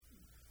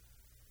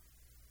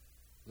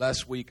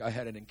Last week, I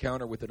had an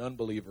encounter with an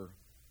unbeliever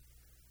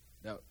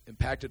that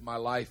impacted my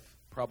life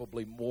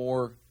probably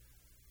more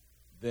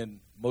than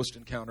most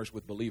encounters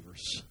with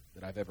believers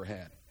that I've ever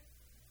had.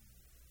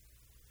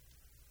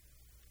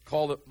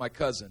 Called up my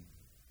cousin.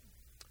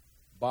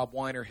 Bob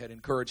Weiner had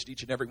encouraged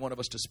each and every one of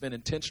us to spend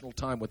intentional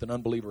time with an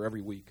unbeliever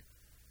every week.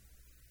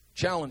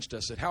 Challenged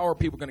us that how are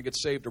people going to get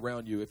saved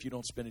around you if you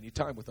don't spend any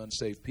time with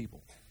unsaved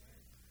people?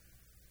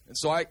 And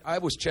so I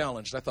was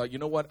challenged. I thought, you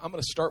know what? I'm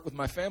going to start with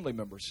my family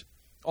members.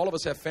 All of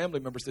us have family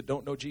members that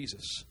don't know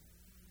Jesus.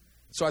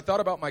 So I thought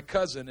about my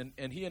cousin,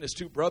 and he and his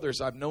two brothers,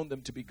 I've known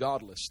them to be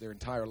godless their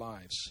entire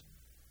lives.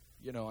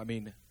 You know, I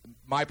mean,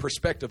 my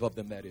perspective of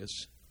them, that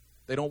is.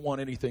 They don't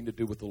want anything to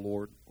do with the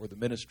Lord or the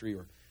ministry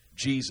or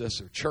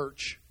Jesus or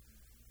church.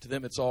 To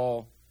them, it's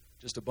all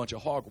just a bunch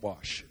of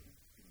hogwash.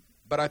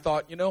 But I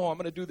thought, you know, I'm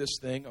going to do this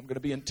thing. I'm going to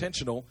be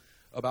intentional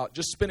about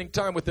just spending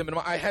time with them. And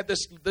I had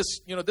this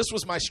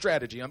was my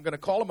strategy. I'm going to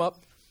call them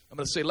up. I'm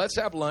going to say, let's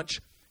have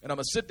lunch. And I'm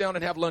going to sit down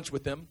and have lunch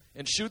with them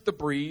and shoot the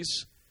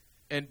breeze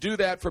and do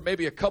that for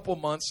maybe a couple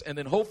months. And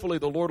then hopefully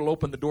the Lord will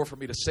open the door for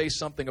me to say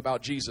something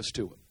about Jesus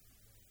to him.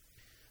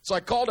 So I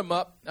called him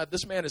up. Now,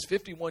 this man is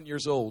 51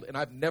 years old, and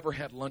I've never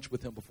had lunch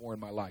with him before in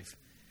my life.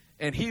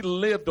 And he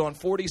lived on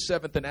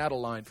 47th and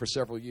Adeline for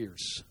several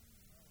years.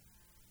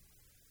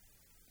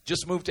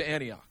 Just moved to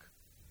Antioch.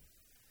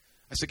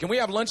 I said, can we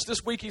have lunch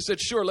this week? He said,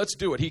 sure, let's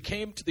do it. He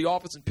came to the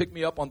office and picked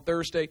me up on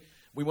Thursday.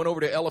 We went over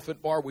to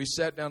Elephant Bar. We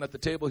sat down at the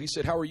table. He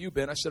said, how are you,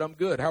 Ben? I said, I'm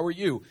good. How are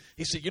you?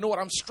 He said, you know what?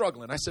 I'm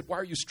struggling. I said, why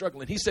are you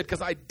struggling? He said,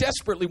 because I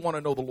desperately want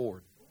to know the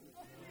Lord.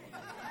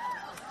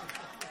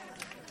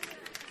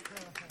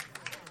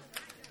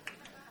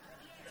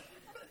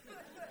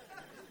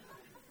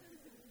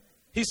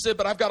 He said,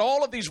 but I've got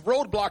all of these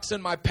roadblocks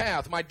in my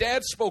path. My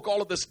dad spoke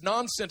all of this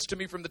nonsense to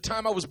me from the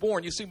time I was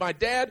born. You see, my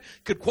dad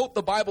could quote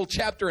the Bible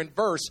chapter and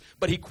verse,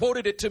 but he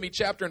quoted it to me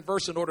chapter and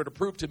verse in order to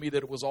prove to me that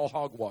it was all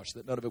hogwash,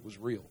 that none of it was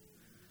real.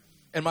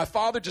 And my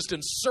father just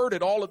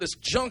inserted all of this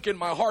junk in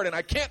my heart, and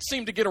I can't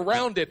seem to get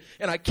around it,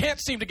 and I can't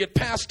seem to get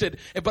past it,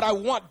 but I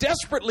want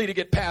desperately to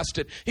get past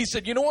it. He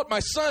said, you know what, my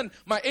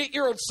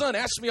 8-year-old son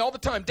asks me all the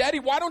time, Daddy,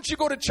 why don't you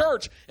go to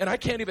church? And I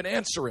can't even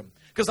answer him.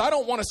 Because I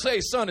don't want to say,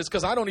 son, it's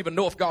because I don't even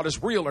know if God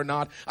is real or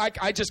not.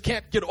 I just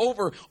can't get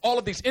over all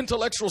of these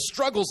intellectual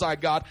struggles I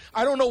got.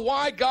 I don't know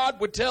why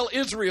God would tell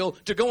Israel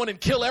to go in and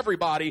kill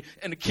everybody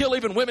and to kill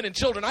even women and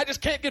children. I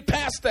just can't get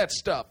past that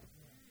stuff.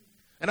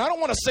 And I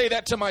don't want to say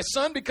that to my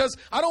son because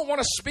I don't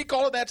want to speak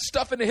all of that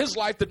stuff into his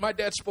life that my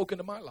dad spoke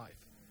into my life.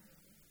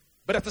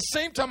 But at the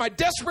same time, I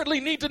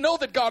desperately need to know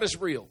that God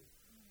is real.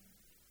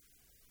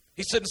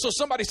 He said, and so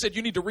somebody said,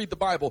 you need to read the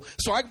Bible.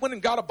 So I went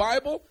and got a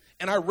Bible,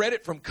 and I read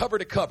it from cover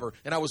to cover,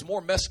 and I was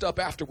more messed up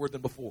afterward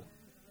than before.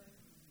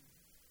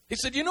 He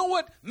said, you know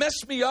what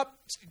messed me up?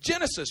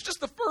 Genesis, just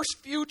the first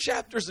few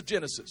chapters of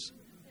Genesis.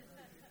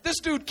 This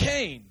dude,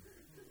 Cain,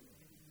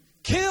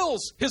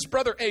 kills his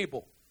brother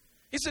Abel.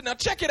 He said, now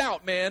check it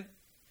out, man.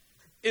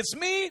 It's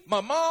me, my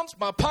mom's,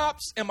 my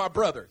pops, and my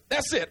brother.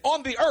 That's it,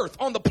 on the earth,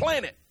 on the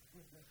planet.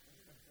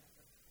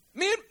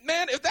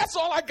 Man, if that's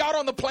all I got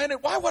on the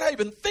planet, why would I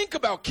even think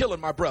about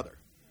killing my brother?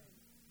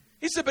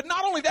 He said, but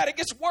not only that, it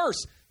gets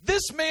worse.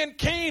 This man,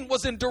 Cain,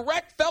 was in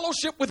direct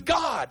fellowship with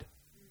God.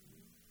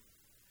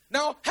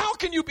 Now, how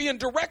can you be in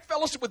direct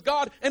fellowship with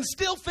God and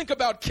still think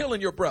about killing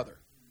your brother?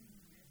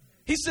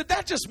 He said,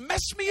 that just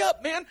messed me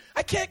up, man.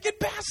 I can't get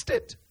past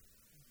it.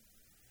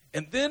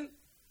 And then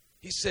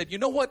he said, you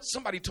know what?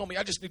 Somebody told me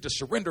I just need to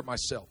surrender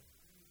myself.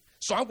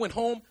 So I went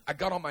home. I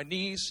got on my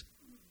knees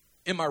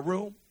in my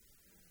room.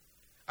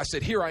 I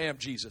said, here I am,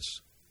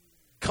 Jesus.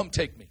 Come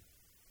take me.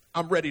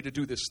 I'm ready to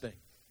do this thing.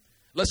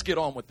 Let's get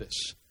on with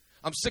this.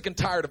 I'm sick and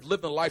tired of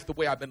living life the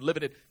way I've been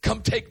living it.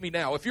 Come take me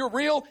now. If you're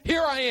real,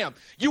 here I am.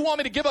 You want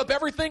me to give up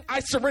everything? I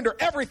surrender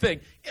everything.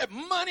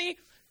 Money,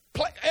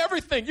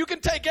 everything. You can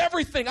take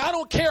everything. I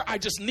don't care. I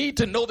just need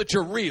to know that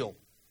you're real.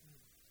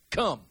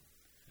 Come.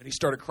 And he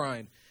started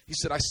crying. He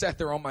said, I sat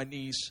there on my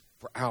knees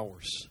for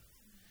hours.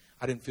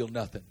 I didn't feel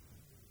nothing.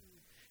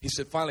 He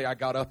said, finally, I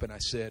got up and I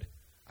said,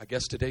 I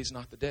guess today's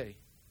not the day.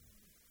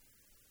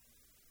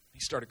 He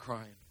started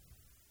crying.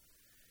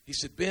 He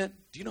said, Ben,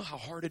 do you know how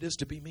hard it is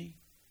to be me?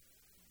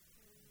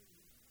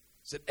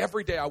 He said,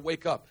 every day I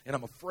wake up and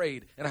I'm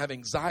afraid and I have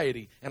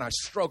anxiety and I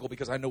struggle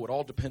because I know it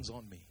all depends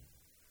on me.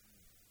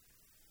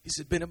 He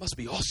said, Ben, it must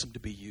be awesome to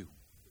be you.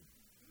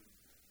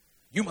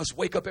 You must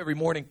wake up every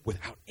morning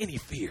without any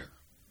fear.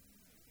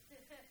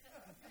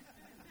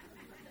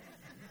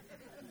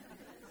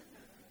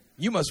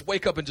 You must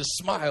wake up and just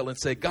smile and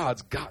say,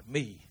 God's got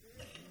me.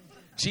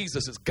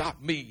 Jesus has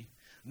got me.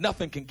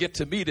 Nothing can get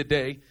to me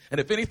today. And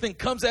if anything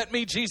comes at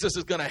me, Jesus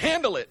is going to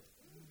handle it.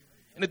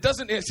 And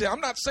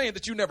I'm not saying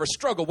that you never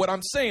struggle. What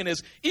I'm saying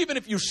is, even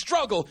if you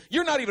struggle,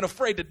 you're not even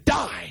afraid to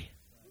die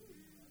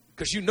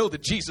because you know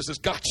that Jesus has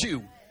got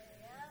you.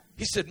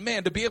 He said,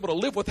 man, to be able to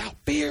live without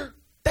fear,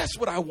 that's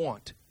what I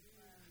want.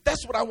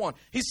 That's what I want.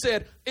 He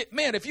said,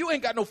 man, if you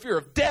ain't got no fear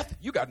of death,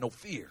 you got no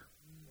fear.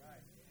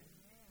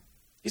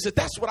 He said,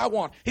 that's what I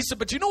want. He said,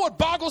 but you know what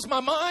boggles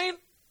my mind?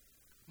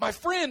 My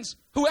friends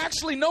who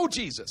actually know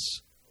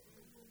Jesus.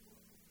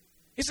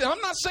 He said,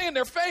 I'm not saying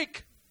they're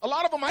fake. A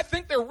lot of them, I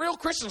think they're real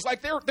Christians.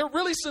 Like they're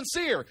really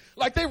sincere.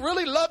 Like they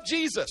really love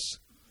Jesus.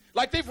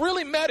 Like they've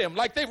really met him.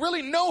 Like they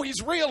really know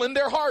he's real in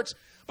their hearts.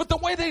 But the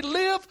way they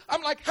live,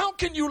 I'm like, how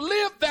can you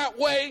live that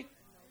way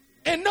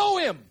and know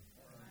him?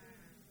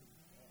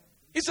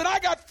 He said, I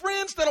got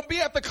friends that'll be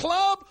at the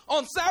club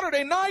on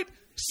Saturday night,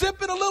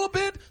 sipping a little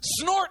bit,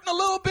 snorting a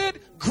little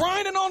bit,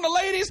 grinding on the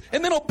ladies,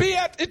 and then he'll be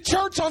at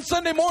church on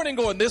Sunday morning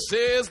going, this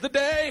is the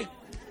day.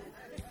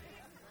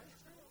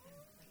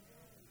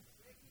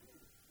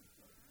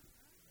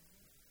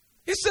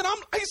 He said,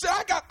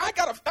 I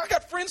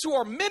got friends who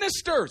are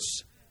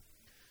ministers,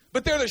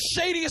 but they're the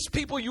shadiest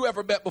people you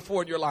ever met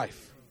before in your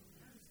life.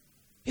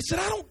 He said,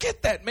 I don't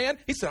get that, man.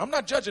 He said, I'm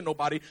not judging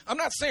nobody. I'm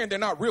not saying they're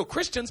not real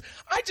Christians.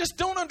 I just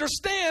don't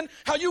understand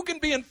how you can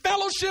be in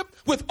fellowship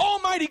with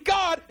Almighty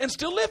God and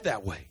still live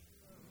that way.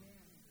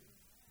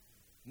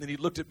 And then he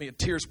looked at me and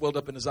tears welled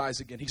up in his eyes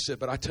again. He said,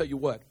 but I tell you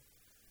what,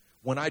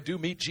 when I do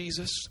meet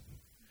Jesus,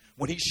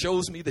 when he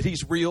shows me that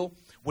he's real,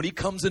 when he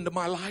comes into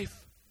my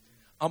life,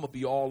 I'm going to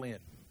be all in.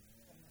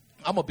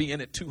 I'm going to be in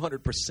it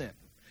 200%.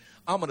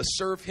 I'm going to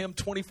serve him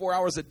 24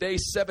 hours a day,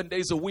 7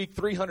 days a week,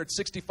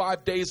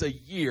 365 days a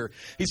year.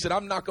 He said,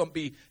 I'm not going to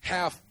be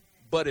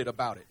half-butted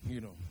about it,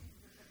 you know.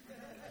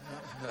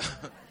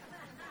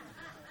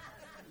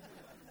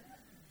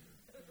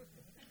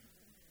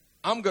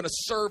 I'm going to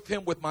serve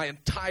him with my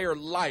entire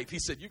life. He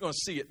said, you're going to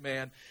see it,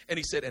 man. And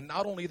he said, and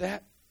not only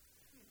that,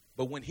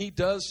 but when he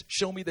does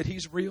show me that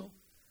he's real,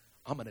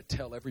 I'm going to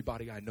tell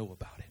everybody I know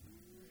about it.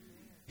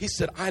 He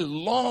said, I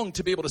long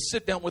to be able to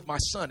sit down with my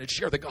son and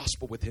share the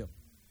gospel with him.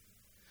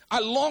 I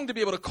long to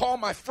be able to call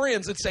my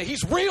friends and say,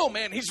 he's real,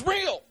 man, he's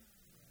real.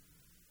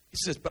 He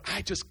says, but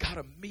I just got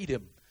to meet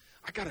him.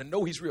 I got to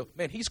know he's real.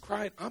 Man, he's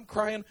crying, I'm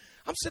crying.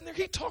 I'm sitting there,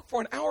 he talked for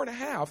an hour and a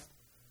half,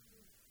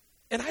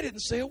 and I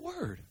didn't say a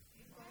word.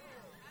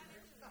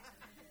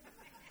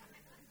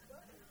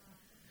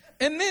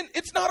 And then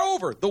it's not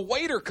over. The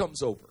waiter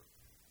comes over,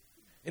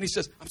 and he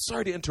says, I'm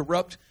sorry to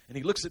interrupt. And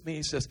he looks at me and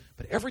he says,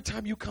 but every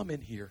time you come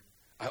in here,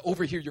 I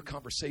overhear your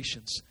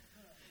conversations.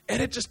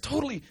 And it just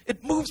totally,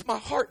 it moves my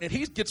heart. And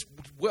he gets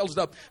wells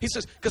up. He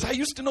says, because I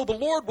used to know the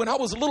Lord when I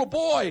was a little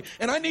boy,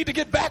 and I need to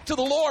get back to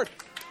the Lord.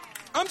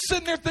 I'm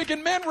sitting there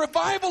thinking, man,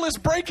 revival is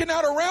breaking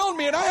out around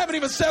me, and I haven't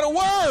even said a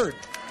word.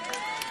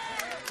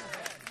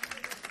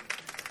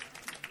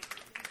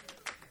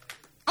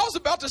 I was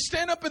about to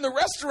stand up in the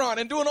restaurant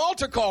and do an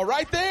altar call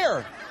right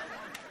there.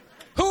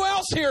 Who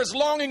else here is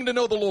longing to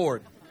know the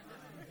Lord?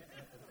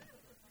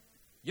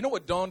 You know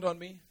what dawned on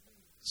me?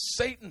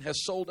 Satan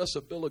has sold us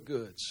a bill of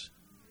goods.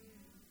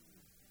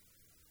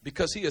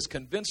 Because he has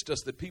convinced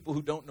us that people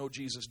who don't know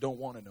Jesus don't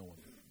want to know him.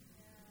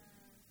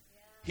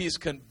 He's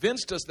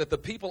convinced us that the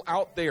people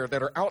out there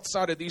that are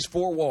outside of these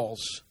four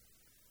walls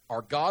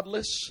are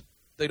godless.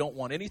 They don't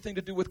want anything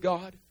to do with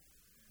God.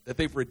 That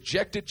they've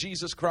rejected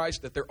Jesus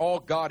Christ. That they're all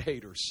God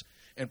haters.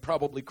 And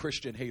probably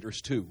Christian haters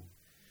too.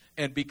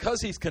 And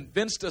because he's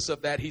convinced us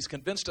of that, he's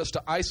convinced us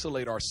to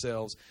isolate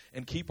ourselves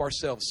and keep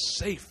ourselves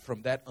safe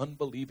from that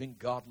unbelieving,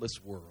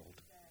 godless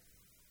world.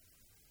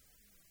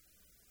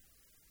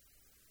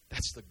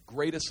 That's the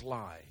greatest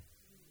lie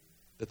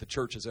that the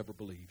church has ever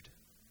believed.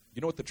 You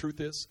know what the truth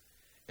is?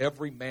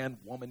 Every man,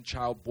 woman,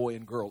 child, boy,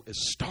 and girl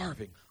is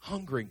starving,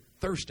 hungering,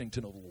 thirsting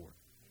to know the Lord.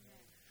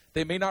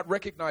 They may not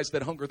recognize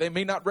that hunger. They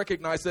may not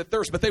recognize that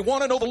thirst, but they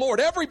want to know the Lord.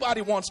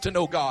 Everybody wants to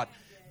know God.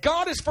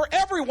 God is for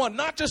everyone,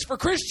 not just for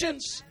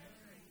Christians.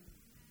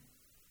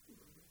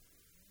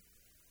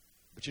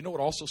 But you know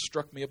what also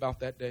struck me about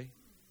that day?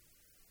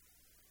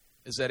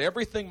 Is that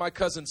everything my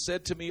cousin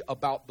said to me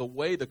about the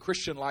way the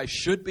Christian life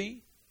should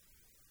be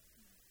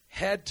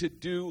had to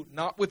do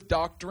not with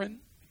doctrine,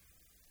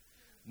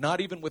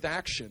 not even with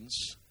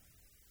actions,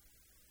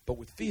 but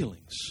with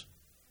feelings.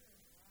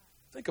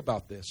 Think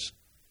about this.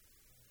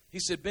 He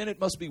said, Ben, it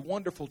must be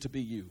wonderful to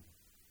be you.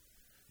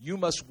 You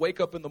must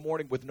wake up in the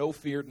morning with no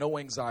fear, no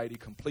anxiety,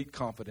 complete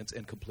confidence,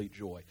 and complete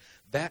joy.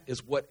 That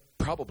is what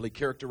probably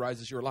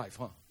characterizes your life,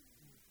 huh?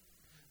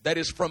 That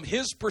is, from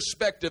his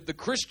perspective, the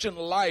Christian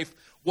life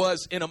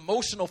was an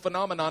emotional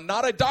phenomenon,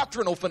 not a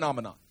doctrinal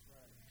phenomenon.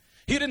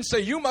 He didn't say,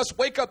 you must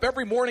wake up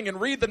every morning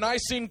and read the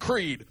Nicene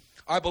Creed.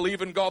 I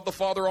believe in God the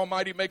Father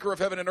Almighty, maker of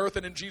heaven and earth,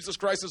 and in Jesus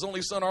Christ, his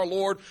only Son, our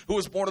Lord, who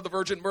was born of the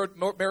Virgin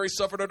Mary,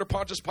 suffered under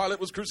Pontius Pilate,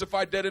 was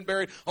crucified, dead, and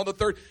buried on the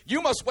third.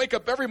 You must wake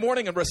up every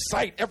morning and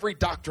recite every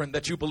doctrine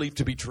that you believe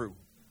to be true.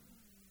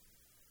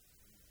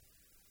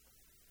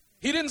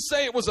 He didn't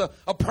say it was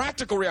a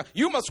practical reality.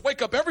 You must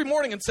wake up every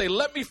morning and say,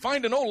 let me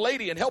find an old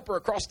lady and help her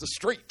across the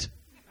street.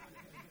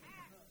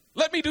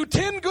 Let me do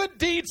 10 good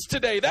deeds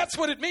today. That's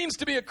what it means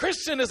to be a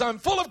Christian, is I'm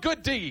full of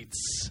good deeds.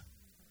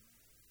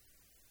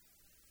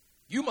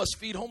 You must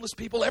feed homeless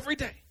people every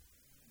day.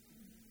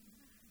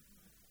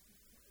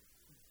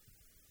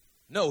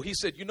 No, he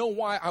said, you know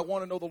why I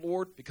want to know the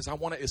Lord? Because I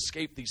want to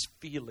escape these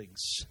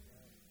feelings,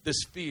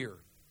 this fear,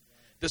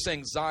 this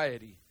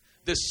anxiety,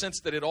 this sense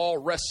that it all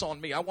rests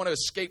on me. I want to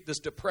escape this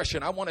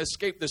depression. I want to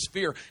escape this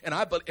fear. And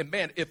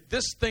man, if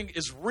this thing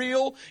is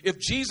real, if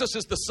Jesus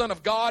is the Son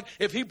of God,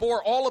 if he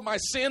bore all of my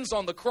sins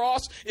on the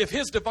cross, if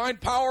his divine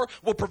power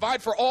will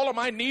provide for all of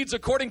my needs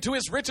according to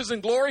his riches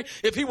and glory,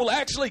 if he will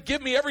actually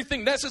give me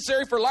everything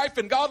necessary for life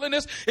and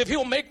godliness, if he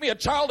will make me a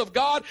child of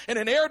God and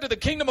an heir to the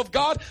kingdom of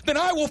God, then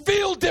I will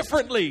feel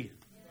differently.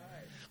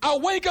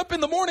 I'll wake up in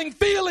the morning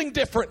feeling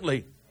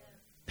differently.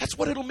 That's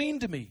what it'll mean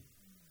to me.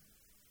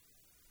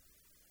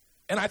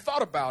 And I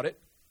thought about it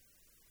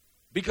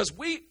because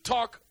we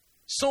talk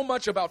so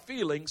much about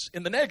feelings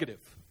in the negative.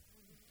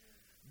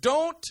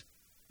 Don't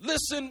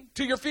listen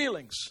to your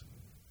feelings.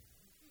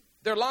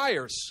 They're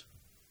liars.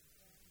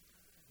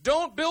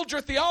 Don't build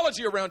your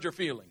theology around your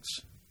feelings.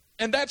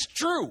 And that's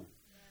true.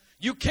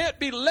 You can't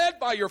be led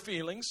by your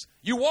feelings.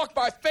 You walk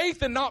by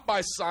faith and not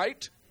by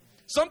sight.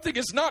 Something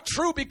is not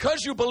true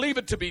because you believe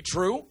it to be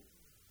true.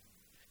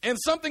 And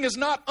something is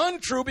not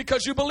untrue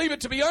because you believe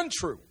it to be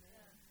untrue.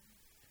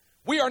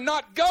 We are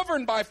not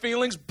governed by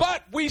feelings,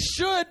 but we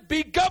should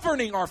be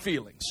governing our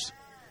feelings.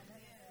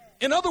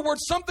 In other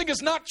words, something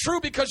is not true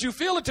because you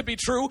feel it to be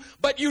true,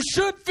 but you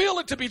should feel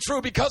it to be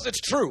true because it's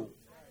true.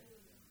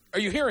 Are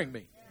you hearing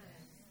me?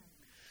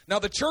 Now,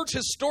 the church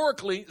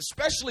historically,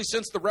 especially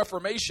since the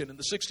Reformation in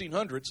the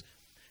 1600s,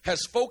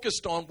 has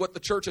focused on what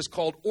the church has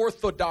called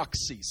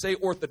orthodoxy. Say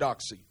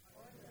orthodoxy.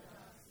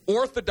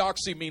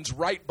 Orthodoxy means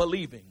right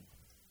believing.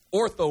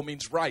 Ortho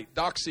means right.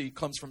 Doxy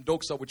comes from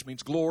doxa, which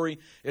means glory.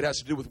 It has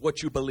to do with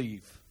what you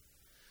believe.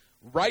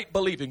 Right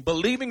believing.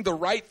 Believing the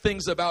right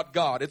things about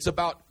God. It's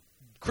about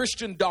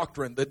Christian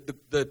doctrine,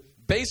 the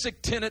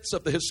basic tenets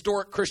of the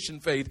historic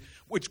Christian faith,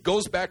 which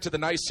goes back to the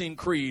Nicene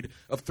Creed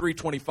of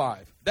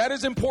 325. That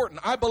is important.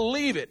 I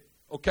believe it,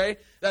 okay?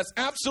 That's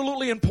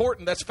absolutely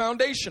important. That's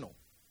foundational.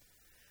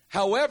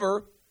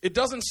 However, it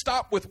doesn't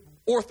stop with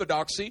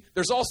orthodoxy.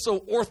 There's also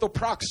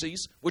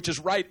orthopraxis, which is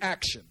right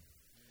action.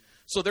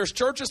 So there's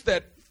churches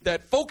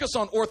that focus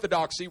on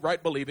orthodoxy,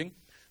 right believing.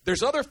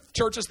 There's other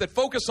churches that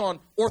focus on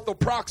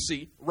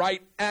orthopraxy,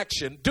 right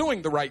action,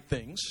 doing the right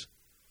things,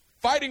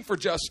 fighting for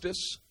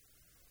justice,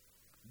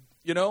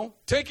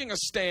 taking a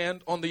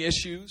stand on the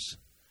issues,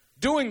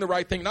 doing the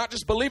right thing, not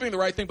just believing the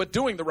right thing, but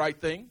doing the right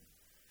thing.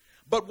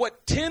 But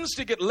what tends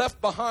to get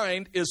left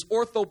behind is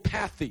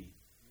orthopathy,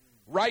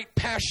 right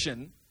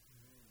passion,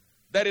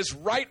 that is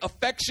right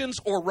affections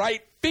or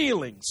right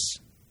feelings.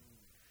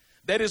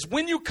 That is,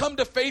 when you come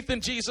to faith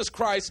in Jesus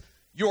Christ,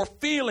 your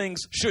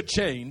feelings should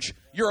change.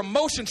 Your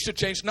emotions should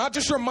change. Not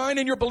just your mind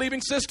and your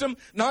believing system,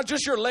 not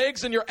just your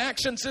legs and your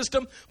action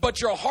system,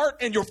 but your heart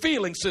and your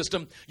feeling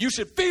system. You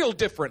should feel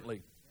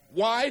differently.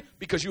 Why?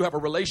 Because you have a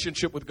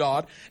relationship with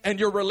God, and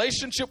your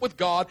relationship with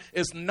God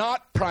is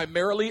not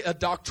primarily a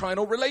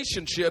doctrinal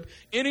relationship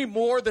any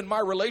more than my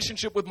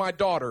relationship with my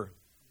daughter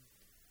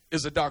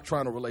is a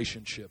doctrinal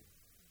relationship.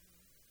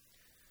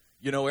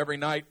 Every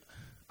night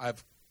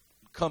I've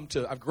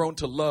grown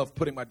to love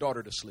putting my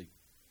daughter to sleep.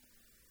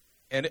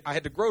 And I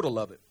had to grow to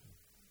love it.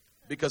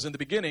 Because in the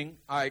beginning,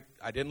 I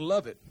didn't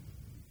love it.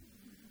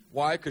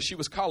 Why? Because she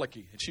was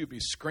colicky. And she would be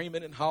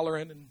screaming and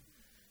hollering. And,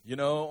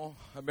 I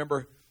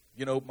remember,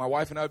 my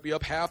wife and I would be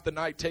up half the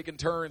night taking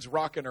turns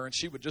rocking her. And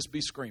she would just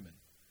be screaming.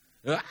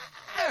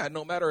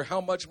 No matter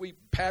how much we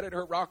patted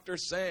her, rocked her,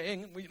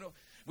 sang,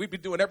 we'd be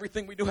doing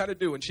everything we knew how to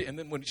do. And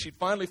then when she'd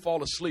finally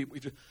fall asleep,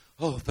 we'd just,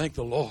 oh, thank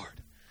the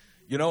Lord.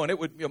 And it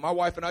would, my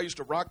wife and I used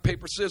to rock,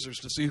 paper, scissors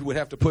to see who would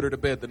have to put her to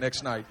bed the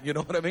next night. You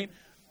know what I mean?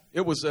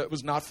 It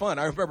was not fun.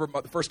 I remember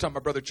the first time my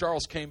brother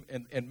Charles came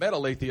and met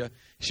Alethea.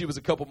 She was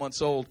a couple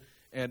months old.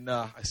 And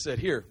I said,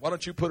 here, why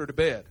don't you put her to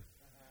bed?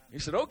 He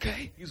said,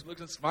 okay. He's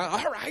looking and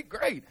smiling. All right,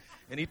 great.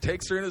 And he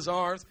takes her in his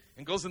arms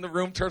and goes in the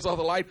room, turns off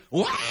the light.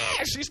 Wah!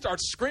 She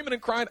starts screaming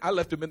and crying. I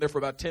left him in there for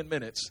about 10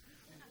 minutes.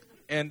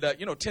 And,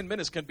 10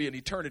 minutes can be an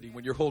eternity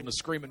when you're holding a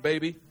screaming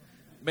baby.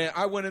 Man,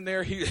 I went in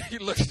there. He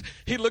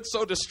looked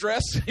so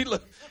distressed. He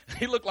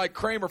looked like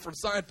Kramer from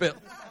Seinfeld.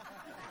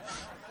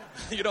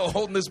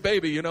 Holding this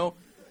baby, And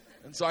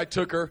so I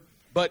took her.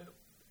 But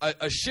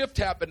a shift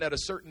happened at a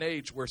certain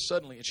age where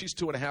suddenly, and she's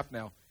 2.5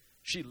 now,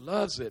 she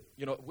loves it.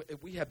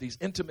 We have these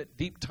intimate,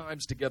 deep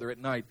times together at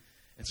night.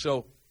 And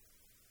so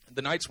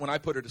the nights when I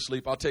put her to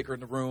sleep, I'll take her in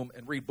the room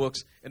and read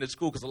books. And it's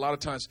cool because a lot of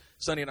times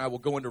Sonny and I will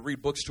go in to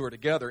read books to her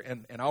together.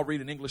 And I'll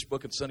read an English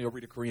book and Sonny will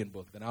read a Korean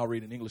book. Then I'll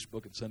read an English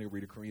book and Sonny will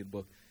read a Korean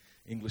book.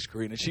 English,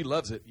 Korean. And she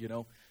loves it,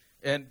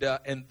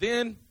 And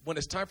then when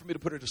it's time for me to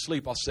put her to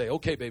sleep, I'll say,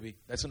 okay, baby,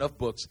 that's enough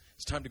books.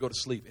 It's time to go to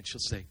sleep. And she'll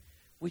say,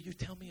 will you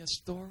tell me a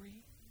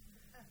story?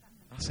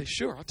 I'll say,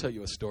 sure, I'll tell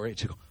you a story. And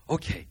she'll go,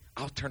 okay,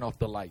 I'll turn off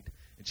the light.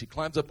 And she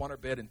climbs up on her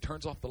bed and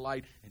turns off the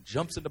light and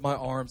jumps into my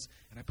arms.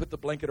 And I put the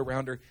blanket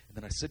around her. And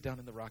then I sit down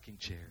in the rocking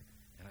chair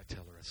and I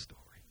tell her a story.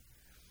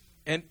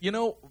 And,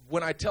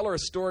 when I tell her a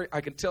story,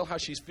 I can tell how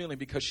she's feeling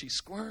because she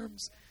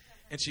squirms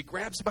and she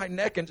grabs my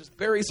neck and just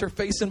buries her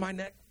face in my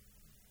neck,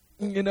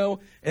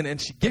 and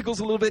she giggles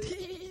a little bit.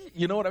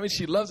 You know what I mean?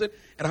 She loves it.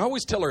 And I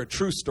always tell her a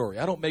true story.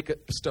 I don't make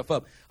stuff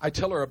up. I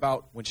tell her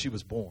about when she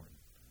was born,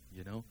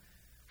 I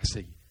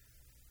say,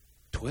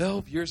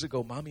 12 years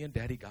ago, Mommy and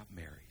Daddy got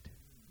married.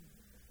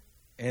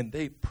 And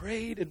they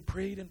prayed and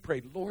prayed and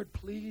prayed, Lord,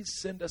 please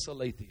send us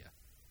Alethea.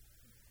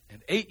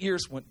 And 8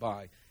 years went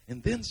by.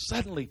 And then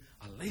suddenly,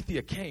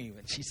 Alethea came,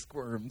 and she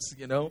squirms,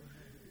 you know.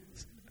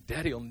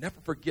 Daddy will never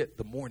forget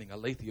the morning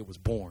Alethea was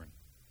born.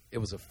 It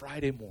was a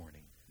Friday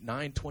morning,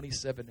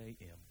 9:27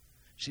 a.m.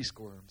 She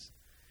squirms.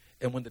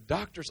 And when the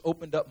doctors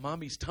opened up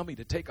Mommy's tummy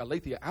to take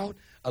Alethea out,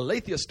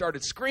 Alethea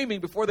started screaming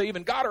before they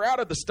even got her out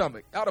of the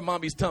stomach, out of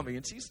Mommy's tummy.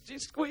 And she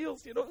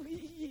squeals, you know.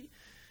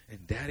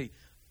 And Daddy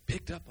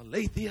picked up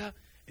Alethea,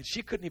 and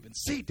she couldn't even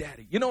see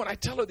Daddy. You know, and I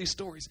tell her these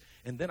stories,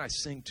 and then I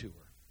sing to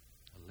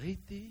her.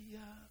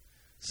 Alethea,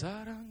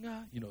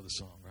 saranga. You know the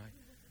song, right?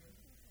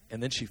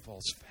 And then she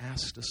falls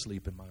fast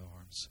asleep in my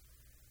arms,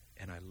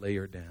 and I lay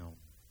her down.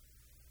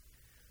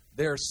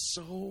 There's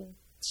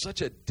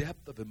such a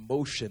depth of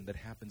emotion that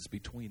happens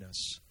between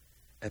us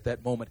at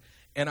that moment.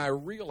 And I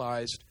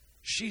realized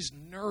she's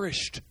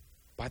nourished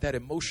by that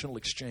emotional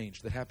exchange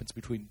that happens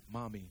between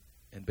Mommy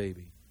and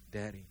baby,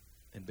 Daddy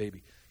and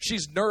baby.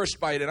 She's nourished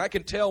by it, and I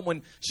can tell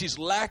when she's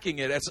lacking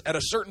it. At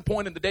a certain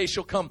point in the day,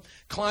 she'll come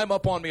climb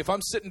up on me. If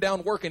I'm sitting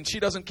down working, she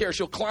doesn't care.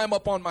 She'll climb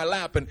up on my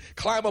lap and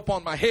climb up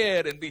on my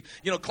head and be,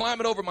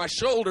 climbing over my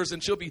shoulders,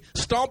 and she'll be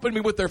stomping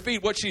me with her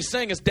feet. What she's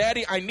saying is,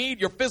 Daddy, I need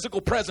your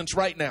physical presence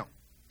right now.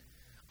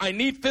 I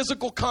need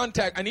physical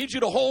contact. I need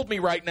you to hold me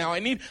right now. I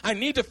need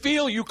to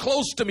feel you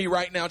close to me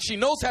right now. She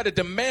knows how to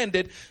demand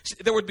it.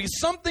 There would be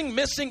something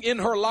missing in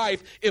her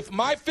life if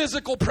my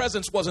physical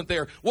presence wasn't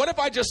there. What if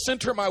I just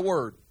sent her my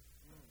word?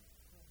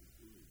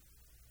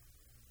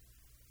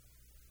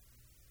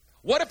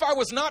 What if I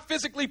was not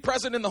physically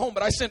present in the home,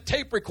 but I sent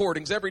tape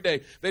recordings every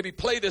day? Baby,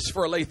 play this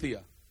for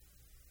Alethea.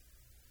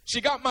 She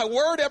got my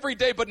word every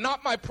day, but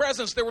not my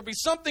presence. There would be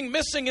something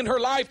missing in her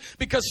life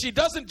because she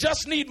doesn't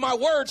just need my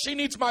word, she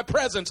needs my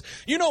presence.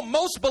 You know,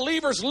 most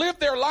believers live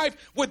their life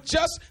with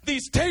just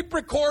these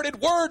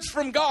tape-recorded words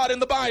from God in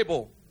the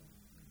Bible,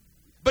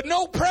 but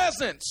no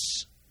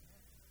presence.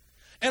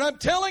 And I'm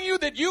telling you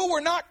that you were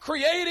not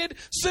created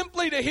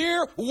simply to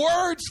hear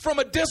words from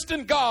a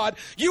distant God.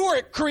 You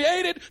were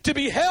created to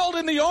be held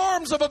in the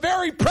arms of a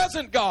very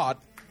present God.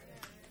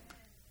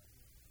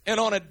 And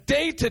on a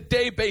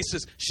day-to-day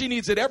basis, she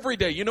needs it every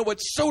day. You know what?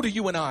 So do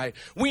you and I.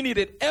 We need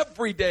it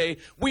every day.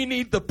 We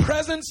need the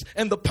presence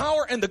and the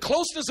power and the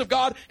closeness of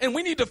God, and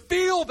we need to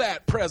feel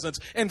that presence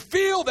and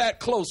feel that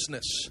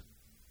closeness.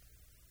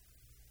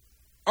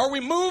 Are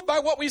we moved by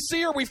what we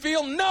see or we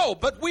feel? No,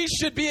 but we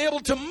should be able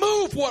to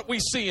move what we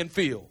see and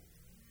feel.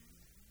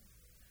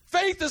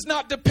 Faith is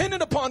not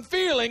dependent upon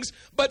feelings,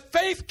 but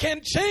faith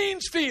can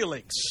change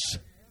feelings.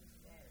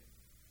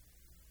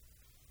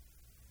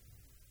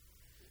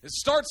 It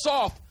starts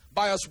off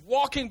by us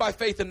walking by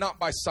faith and not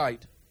by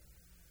sight.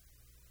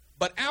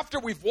 But after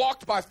we've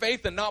walked by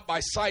faith and not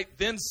by sight,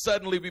 then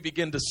suddenly we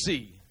begin to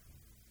see.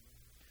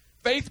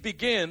 Faith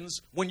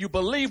begins when you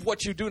believe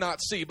what you do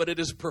not see, but it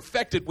is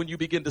perfected when you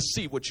begin to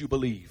see what you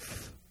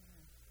believe.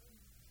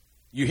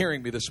 You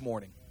hearing me this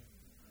morning?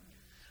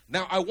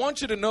 Now, I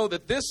want you to know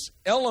that this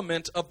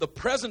element of the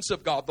presence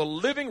of God, the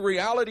living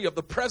reality of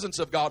the presence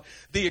of God,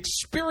 the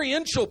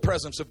experiential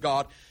presence of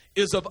God,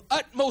 is of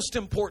utmost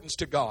importance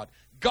to God.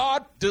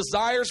 God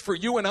desires for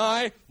you and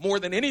I, more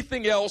than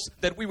anything else,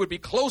 that we would be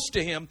close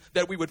to Him,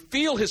 that we would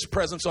feel His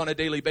presence on a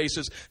daily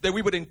basis, that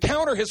we would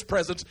encounter His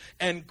presence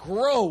and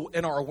grow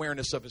in our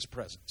awareness of His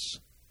presence.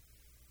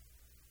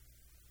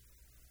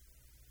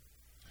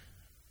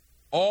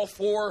 All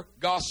four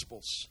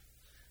Gospels,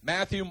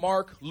 Matthew,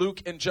 Mark,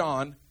 Luke, and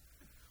John,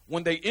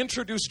 when they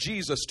introduce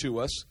Jesus to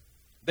us,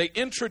 they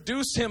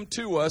introduce Him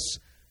to us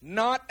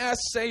not as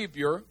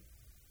Savior,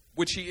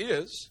 which He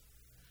is,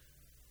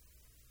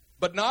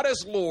 but not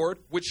as Lord,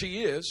 which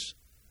He is,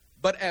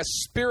 but as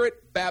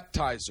Spirit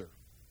baptizer.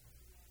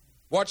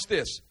 Watch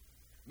this.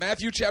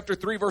 Matthew chapter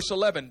 3, verse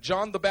 11.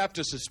 John the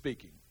Baptist is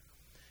speaking.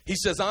 He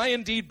says, I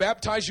indeed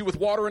baptize you with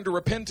water unto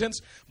repentance,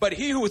 but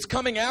He who is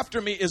coming after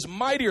me is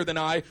mightier than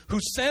I,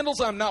 whose sandals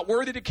I am not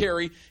worthy to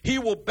carry. He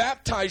will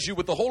baptize you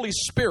with the Holy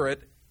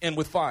Spirit and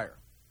with fire.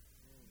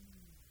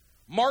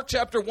 Mark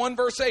chapter 1,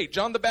 verse 8,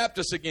 John the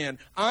Baptist again.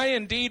 I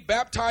indeed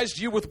baptized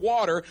you with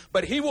water,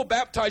 but He will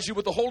baptize you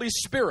with the Holy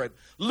Spirit.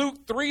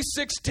 Luke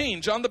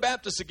 3:16, John the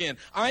Baptist again.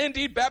 I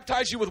indeed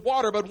baptize you with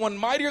water, but one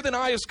mightier than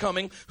I is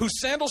coming, whose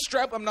sandal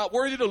strap I'm not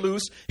worthy to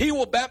loose. He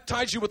will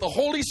baptize you with the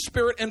Holy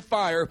Spirit and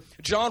fire.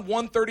 John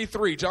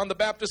 1:33, John the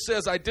Baptist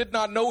says, I did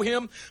not know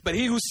Him, but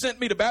He who sent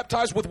me to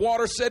baptize with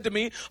water said to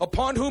me,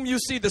 upon whom you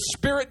see the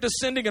Spirit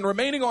descending and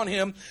remaining on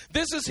Him,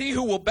 this is He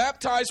who will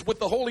baptize with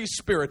the Holy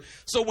Spirit.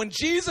 So when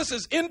Jesus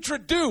is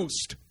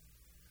introduced,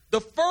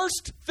 the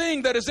first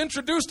thing that is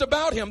introduced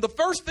about Him, the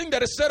first thing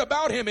that is said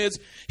about Him is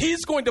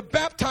He's going to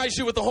baptize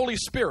you with the Holy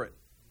Spirit.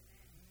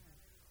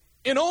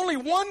 In only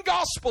one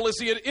gospel is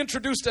He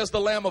introduced as the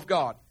Lamb of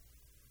God.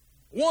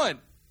 One.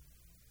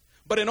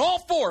 But in all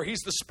four, He's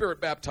the Spirit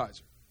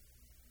baptizer.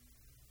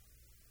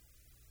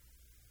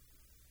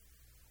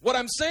 What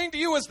I'm saying to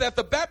you is that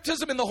the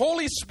baptism in the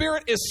Holy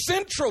Spirit is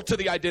central to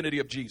the identity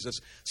of Jesus,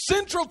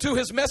 central to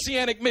His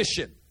messianic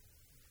mission.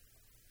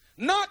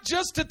 not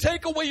just to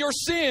take away your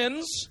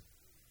sins,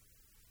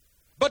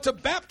 but to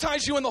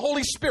baptize you in the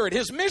Holy Spirit.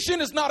 His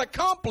mission is not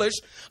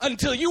accomplished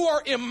until you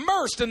are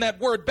immersed in that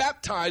word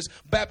baptize,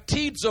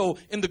 baptizo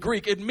in the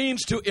Greek. It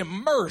means to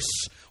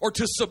immerse or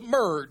to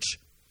submerge.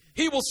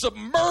 He will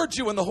submerge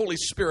you in the Holy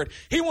Spirit.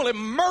 He will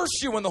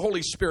immerse you in the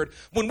Holy Spirit.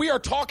 When we are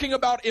talking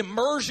about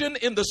immersion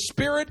in the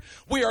Spirit,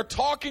 we are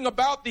talking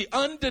about the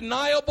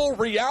undeniable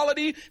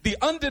reality, the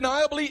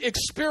undeniably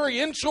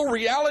experiential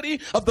reality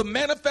of the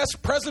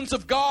manifest presence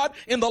of God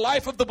in the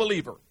life of the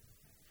believer.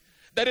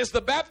 That is,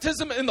 the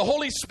baptism in the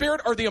Holy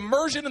Spirit or the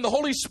immersion in the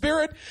Holy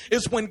Spirit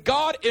is when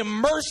God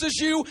immerses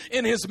you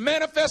in His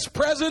manifest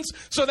presence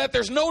so that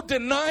there's no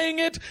denying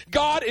it.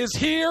 God is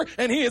here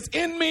and He is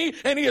in me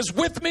and He is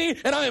with me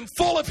and I am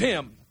full of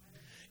Him.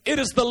 It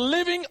is the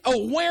living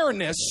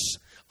awareness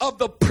of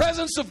the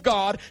presence of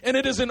God, and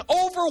it is an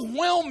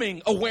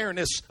overwhelming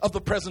awareness of the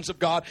presence of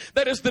God.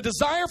 That is the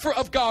desire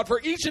of God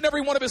for each and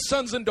every one of His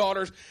sons and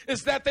daughters,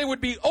 is that they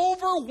would be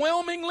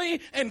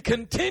overwhelmingly and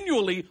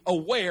continually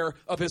aware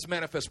of His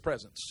manifest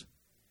presence.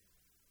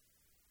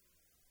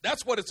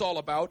 That's what it's all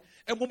about.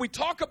 And when we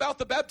talk about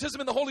the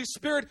baptism in the Holy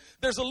Spirit,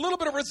 there's a little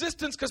bit of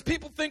resistance because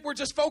people think we're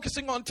just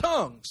focusing on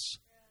tongues.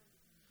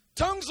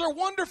 Tongues are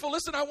wonderful.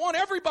 Listen, I want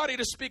everybody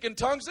to speak in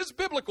tongues. It's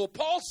biblical.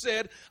 Paul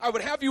said, I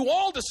would have you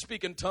all to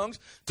speak in tongues.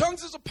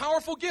 Tongues is a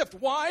powerful gift.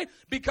 Why?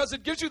 Because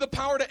it gives you the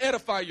power to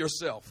edify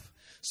yourself.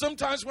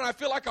 Sometimes when I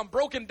feel like I'm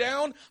broken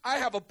down, I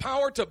have a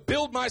power to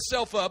build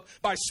myself up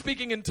by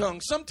speaking in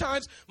tongues.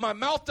 Sometimes my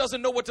mouth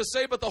doesn't know what to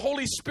say, but the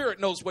Holy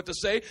Spirit knows what to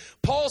say.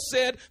 Paul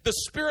said the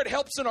Spirit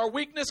helps in our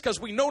weakness because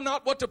we know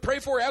not what to pray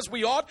for as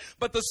we ought,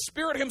 but the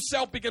Spirit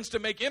Himself begins to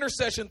make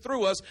intercession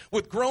through us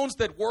with groans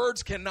that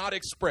words cannot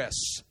express.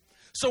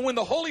 So when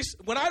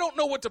I don't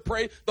know what to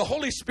pray, the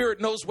Holy Spirit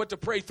knows what to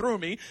pray through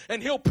me,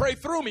 and He'll pray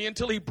through me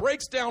until He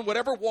breaks down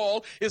whatever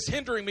wall is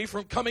hindering me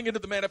from coming into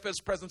the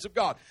manifest presence of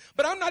God.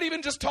 But I'm not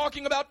even just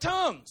talking about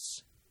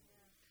tongues,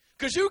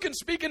 because you can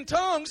speak in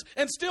tongues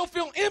and still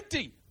feel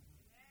empty.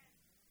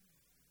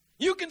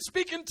 You can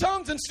speak in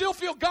tongues and still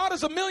feel God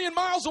is a million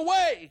miles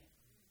away.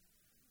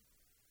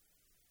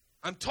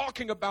 I'm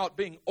talking about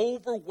being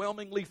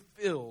overwhelmingly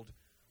filled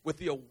with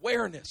the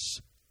awareness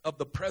of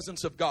the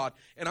presence of God.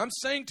 And I'm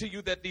saying to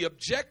you that the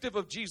objective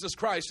of Jesus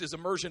Christ is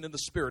immersion in the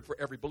Spirit for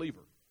every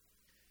believer.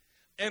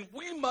 And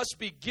we must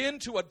begin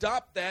to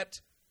adopt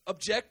that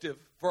objective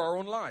for our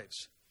own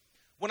lives.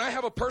 When I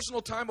have a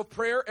personal time of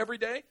prayer every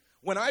day,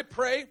 when I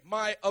pray,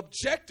 my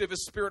objective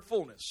is Spirit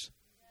fullness.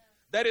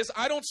 That is,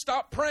 I don't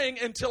stop praying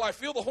until I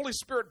feel the Holy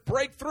Spirit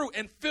break through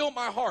and fill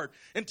my heart,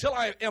 until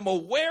I am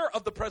aware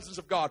of the presence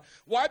of God.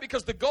 Why?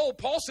 Because the goal,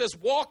 Paul says,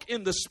 walk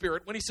in the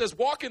Spirit. When he says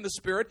walk in the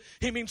Spirit,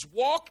 he means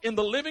walk in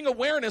the living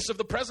awareness of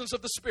the presence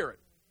of the Spirit.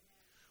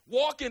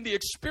 Walk in the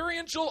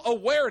experiential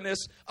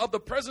awareness of the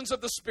presence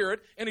of the Spirit.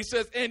 And he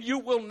says, and you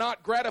will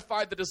not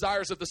gratify the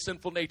desires of the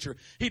sinful nature.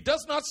 He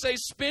does not say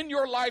spend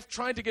your life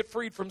trying to get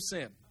freed from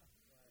sin.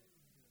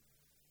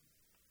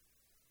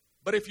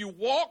 But if you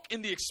walk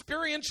in the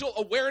experiential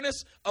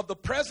awareness of the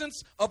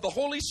presence of the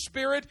Holy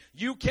Spirit,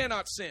 you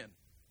cannot sin.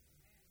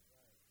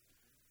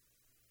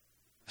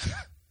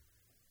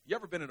 You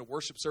ever been in a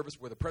worship service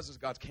where the presence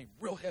of God came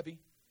real heavy?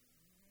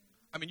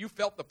 I mean, you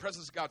felt the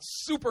presence of God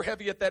super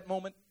heavy at that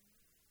moment.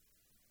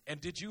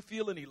 And did you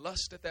feel any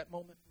lust at that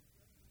moment?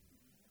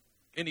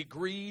 Any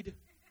greed?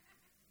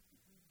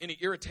 Any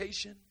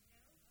irritation?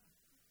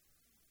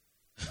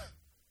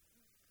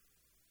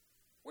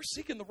 We're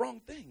seeking the wrong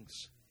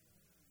things.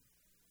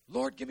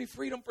 Lord, give me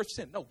freedom for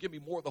sin. No, give me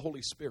more of the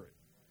Holy Spirit.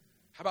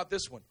 How about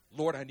this one?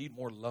 Lord, I need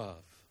more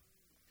love.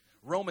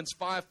 Romans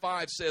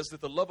 5:5 says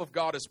that the love of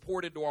God is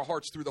poured into our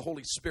hearts through the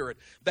Holy Spirit.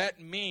 That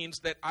means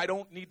that I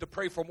don't need to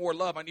pray for more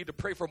love. I need to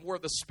pray for more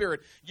of the Spirit.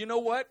 You know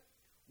what?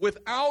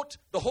 Without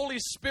the Holy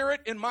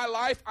Spirit in my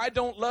life, I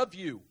don't love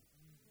you.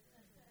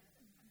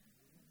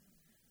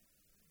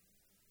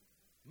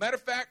 Matter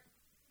of fact,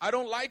 I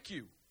don't like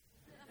you.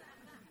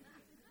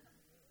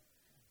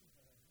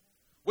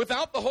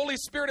 Without the Holy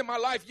Spirit in my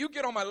life, you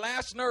get on my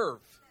last nerve.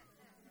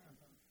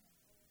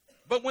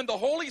 But when the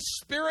Holy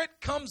Spirit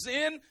comes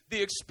in,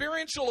 the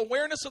experiential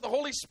awareness of the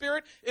Holy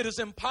Spirit, it is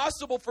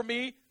impossible for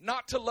me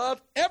not to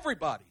love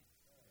everybody.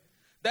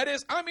 That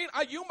is,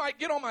 you might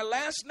get on my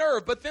last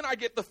nerve, but then I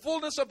get the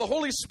fullness of the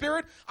Holy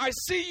Spirit. I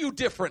see you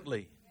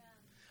differently.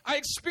 I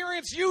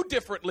experience you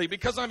differently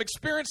because I'm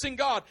experiencing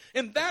God.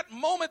 In that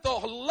moment, the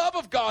love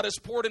of God is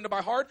poured into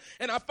my heart,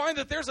 and I find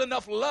that there's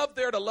enough love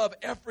there to love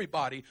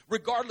everybody,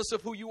 regardless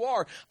of who you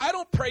are. I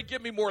don't pray,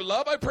 give me more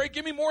love. I pray,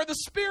 give me more of the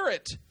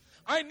Spirit.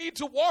 I need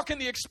to walk in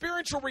the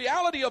experiential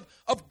reality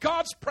of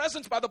God's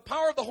presence by the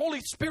power of the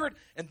Holy Spirit,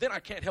 and then I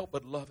can't help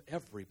but love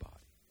everybody.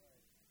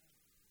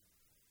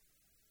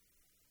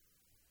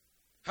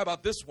 How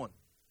about this one?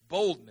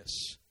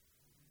 Boldness.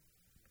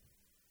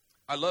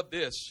 I love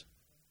this.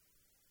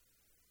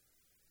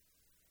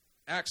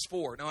 Acts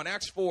 4. Now, in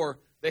Acts 4,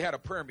 they had a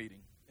prayer meeting.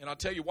 And I'll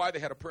tell you why they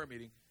had a prayer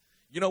meeting.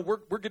 You know, we're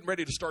getting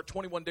ready to start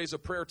 21 days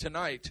of prayer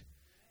tonight.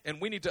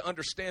 And we need to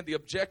understand the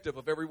objective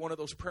of every one of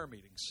those prayer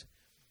meetings.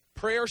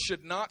 Prayer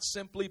should not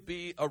simply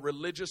be a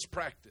religious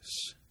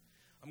practice.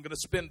 I'm going to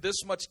spend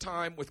this much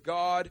time with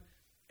God,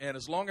 and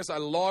as long as I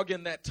log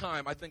in that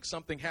time, I think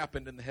something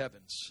happened in the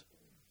heavens.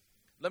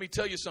 Let me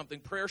tell you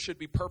something. Prayer should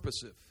be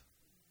purposive.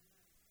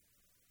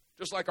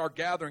 Just like our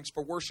gatherings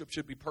for worship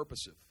should be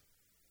purposive.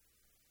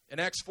 In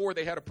Acts 4,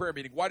 they had a prayer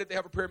meeting. Why did they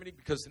have a prayer meeting?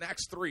 Because in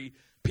Acts 3,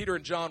 Peter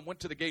and John went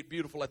to the gate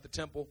beautiful at the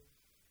temple,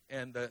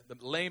 and the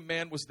lame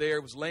man was there.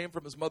 He was lame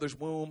from his mother's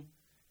womb,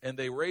 and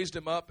they raised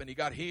him up, and he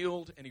got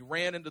healed, and he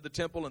ran into the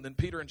temple, and then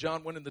Peter and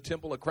John went in the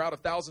temple. A crowd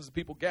of thousands of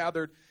people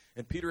gathered,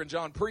 and Peter and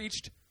John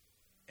preached,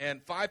 and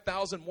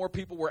 5,000 more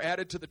people were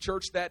added to the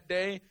church that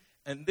day.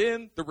 And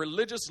then the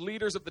religious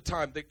leaders of the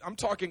time, I'm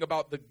talking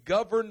about the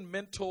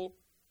governmental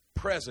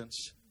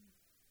presence,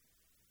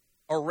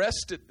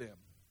 arrested them,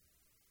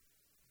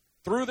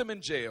 threw them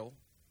in jail,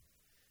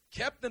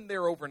 kept them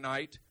there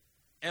overnight,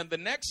 and the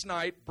next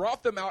night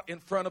brought them out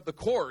in front of the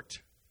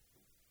court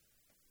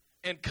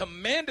and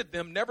commanded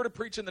them never to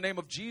preach in the name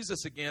of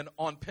Jesus again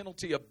on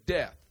penalty of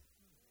death.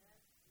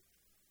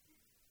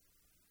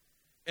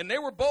 And they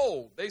were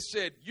bold. They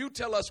said, you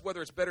tell us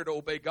whether it's better to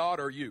obey God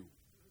or you.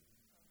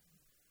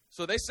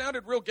 So they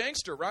sounded real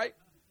gangster, right?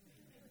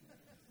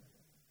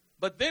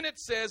 But then it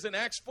says in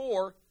Acts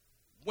 4,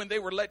 when they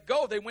were let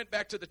go, they went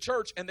back to the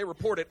church and they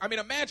reported. I mean,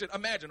 imagine,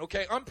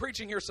 okay, I'm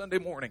preaching here Sunday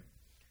morning.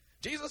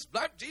 Jesus,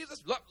 blah,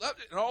 blah,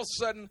 and all of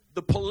a sudden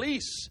the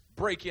police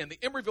break in. The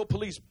Emeryville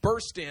police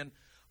burst in,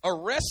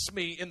 arrest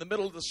me in the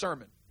middle of the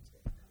sermon.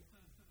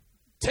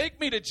 Take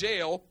me to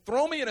jail,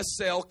 throw me in a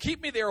cell,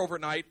 keep me there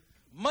overnight.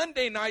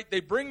 Monday night, they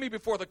bring me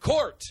before the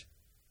court.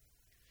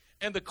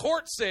 And the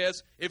court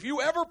says, if you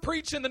ever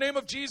preach in the name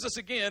of Jesus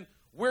again,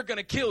 we're going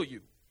to kill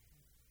you.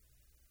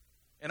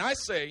 And I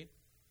say,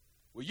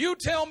 well, you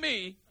tell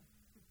me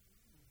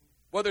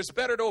whether it's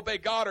better to obey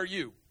God or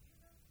you.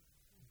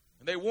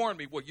 And they warned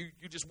me, well, you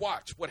just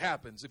watch what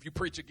happens if you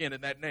preach again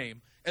in that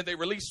name. And they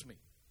released me.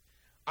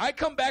 I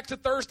come back to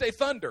Thursday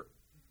Thunder.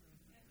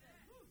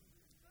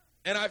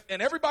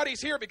 And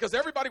everybody's here because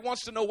everybody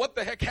wants to know what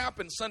the heck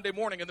happened Sunday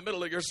morning in the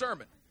middle of your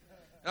sermon.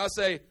 And I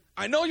say,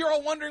 I know you're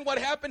all wondering what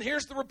happened.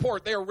 Here's the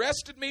report. They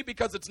arrested me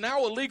because it's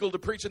now illegal to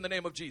preach in the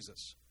name of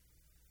Jesus.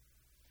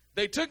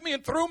 They took me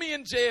and threw me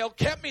in jail,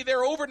 kept me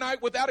there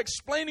overnight without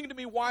explaining to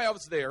me why I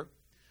was there,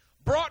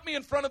 brought me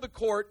in front of the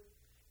court,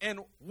 and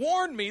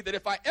warned me that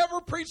if I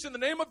ever preached in the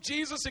name of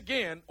Jesus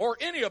again, or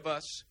any of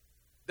us,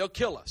 they'll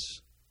kill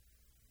us.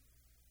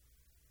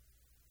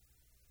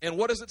 And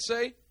what does it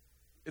say?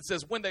 It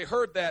says, when they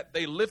heard that,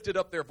 they lifted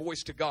up their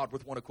voice to God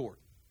with one accord.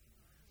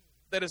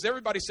 That is,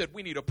 everybody said,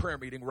 we need a prayer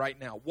meeting right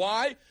now.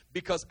 Why?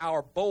 Because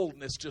our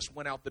boldness just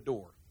went out the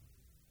door.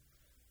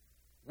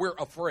 We're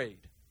afraid.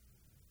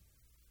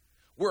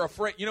 We're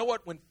afraid. You know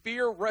what? When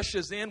fear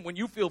rushes in, when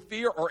you feel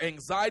fear or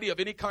anxiety of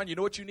any kind, you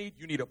know what you need?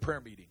 You need a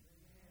prayer meeting.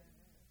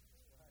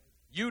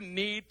 You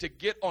need to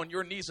get on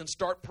your knees and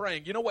start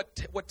praying. You know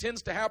what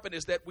tends to happen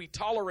is that we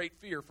tolerate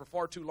fear for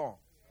far too long.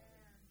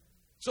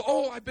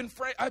 So, I've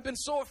been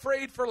so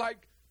afraid for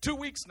like 2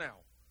 weeks now.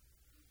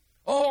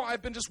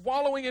 I've been just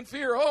wallowing in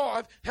fear.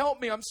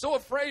 Help me. I'm so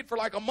afraid for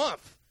like a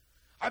month.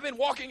 I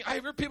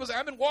hear people say,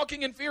 I've been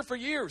walking in fear for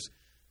years.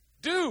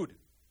 Dude.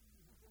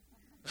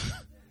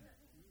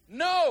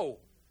 No.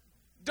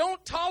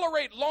 Don't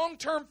tolerate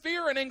long-term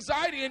fear and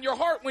anxiety in your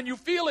heart when you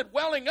feel it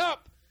welling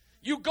up.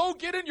 You go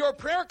get in your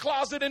prayer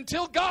closet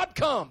until God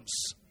comes.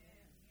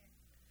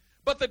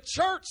 But the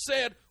church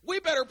said, we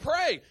better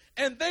pray.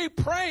 And they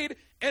prayed,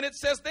 and it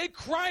says they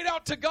cried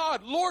out to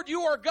God, Lord,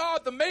 you are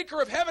God, the maker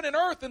of heaven and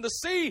earth and the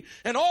sea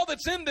and all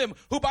that's in them,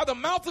 who by the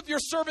mouth of your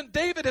servant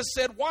David has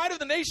said, why do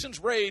the nations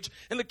rage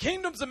and the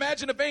kingdoms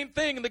imagine a vain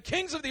thing, and the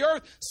kings of the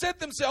earth set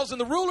themselves, and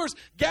the rulers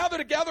gather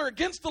together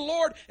against the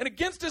Lord and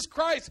against his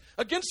Christ,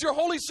 against your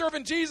holy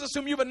servant Jesus,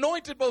 whom you've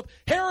anointed. Both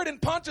Herod and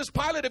Pontius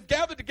Pilate have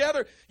gathered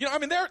together.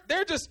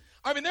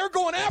 They're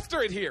going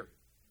after it here.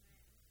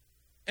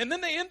 And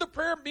then they end the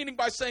prayer meeting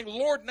by saying,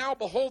 Lord, now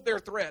behold their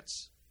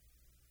threats,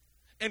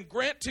 and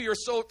grant to your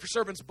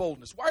servants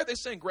boldness. Why are they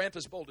saying grant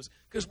us boldness?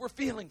 Because we're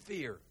feeling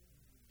fear.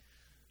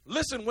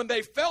 Listen, when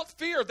they felt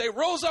fear, they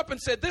rose up and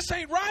said, this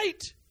ain't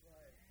right.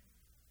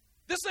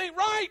 This ain't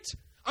right.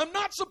 I'm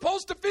not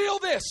supposed to feel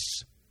this.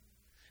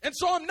 And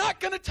so I'm not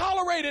going to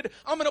tolerate it.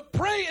 I'm going to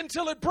pray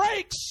until it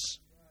breaks.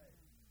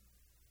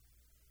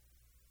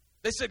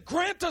 They said,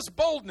 grant us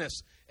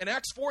boldness. And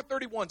Acts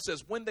 4:31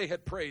 says, when they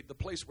had prayed, the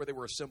place where they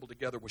were assembled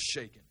together was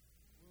shaken.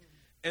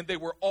 And they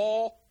were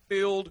all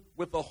filled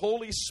with the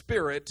Holy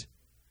Spirit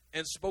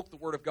and spoke the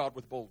word of God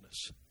with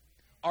boldness.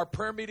 Our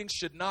prayer meetings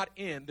should not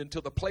end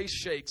until the place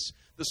shakes,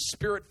 the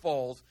Spirit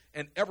falls,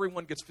 and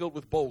everyone gets filled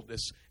with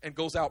boldness and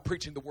goes out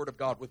preaching the word of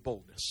God with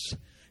boldness.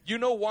 You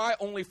know why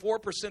only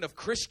 4% of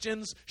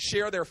Christians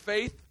share their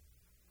faith?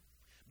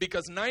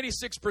 Because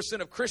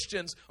 96% of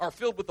Christians are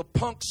filled with the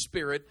punk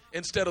spirit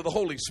instead of the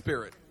Holy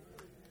Spirit.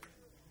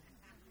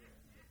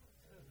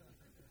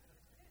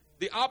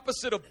 The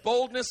opposite of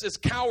boldness is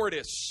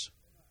cowardice.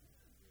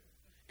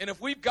 And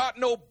if we've got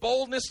no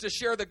boldness to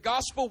share the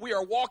gospel, we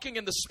are walking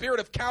in the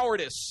spirit of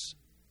cowardice.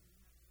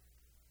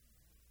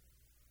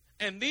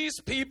 And these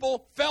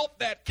people felt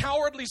that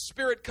cowardly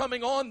spirit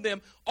coming on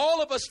them.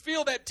 All of us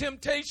feel that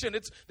temptation.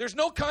 There's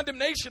no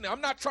condemnation.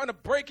 I'm not trying to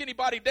break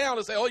anybody down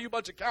and say, oh, you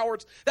bunch of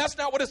cowards. That's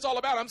not what it's all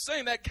about. I'm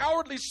saying that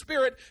cowardly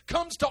spirit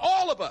comes to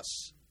all of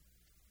us.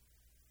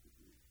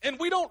 And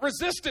we don't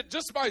resist it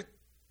just by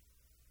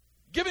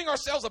giving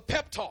ourselves a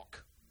pep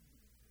talk.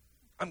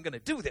 I'm going to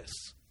do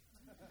this.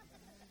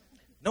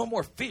 No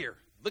more fear.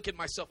 Look at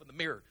myself in the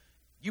mirror.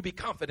 You be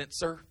confident,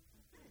 sir.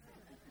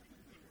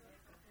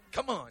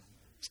 Come on.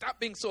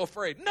 Stop being so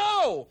afraid.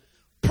 No!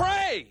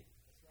 Pray.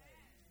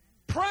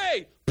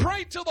 Pray.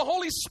 Pray till the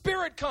Holy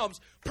Spirit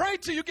comes. Pray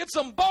till you get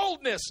some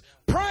boldness.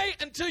 Pray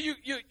until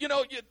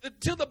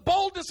till the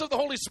boldness of the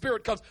Holy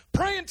Spirit comes.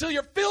 Pray until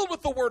you're filled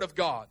with the Word of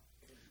God.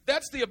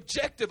 That's the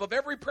objective of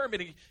every prayer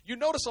meeting. You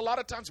notice a lot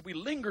of times we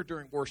linger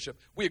during worship.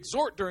 We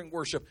exhort during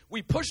worship.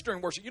 We push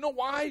during worship. You know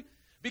why?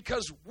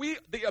 Because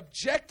the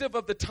objective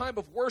of the time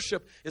of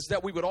worship is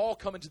that we would all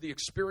come into the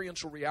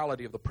experiential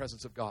reality of the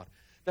presence of God.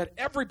 That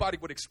everybody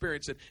would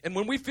experience it. And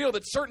when we feel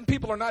that certain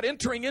people are not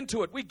entering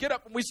into it, we get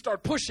up and we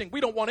start pushing. We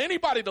don't want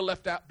anybody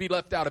to be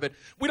left out of it.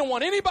 We don't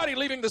want anybody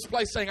leaving this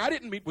place saying, I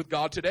didn't meet with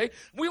God today.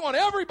 We want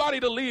everybody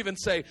to leave and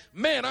say,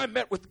 man, I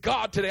met with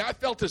God today. I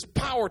felt His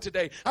power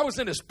today. I was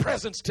in His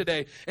presence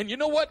today. And you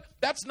know what?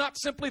 That's not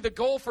simply the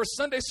goal for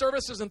Sunday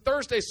services and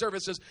Thursday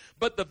services,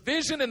 but the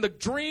vision and the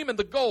dream and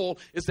the goal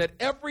is that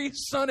every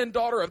son and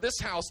daughter of this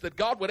house that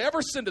God would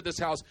ever send to this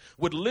house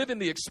would live in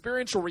the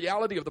experiential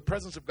reality of the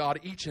presence of God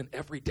each and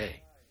every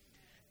day.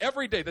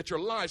 Every day that your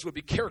lives would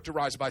be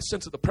characterized by a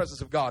sense of the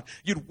presence of God.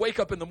 You'd wake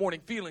up in the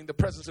morning feeling the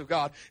presence of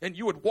God, and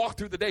you would walk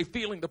through the day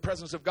feeling the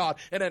presence of God,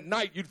 and at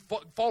night you'd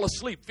fall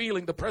asleep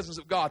feeling the presence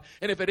of God.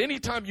 And if at any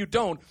time you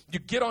don't, you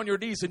get on your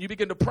knees and you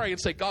begin to pray and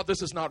say, God,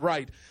 this is not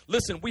right.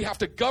 Listen, we have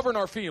to govern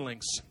our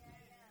feelings.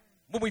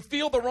 When we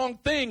feel the wrong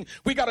thing,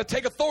 we got to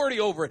take authority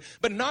over it,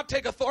 but not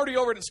take authority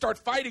over it and start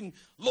fighting.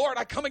 Lord,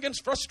 I come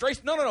against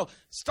frustration. No.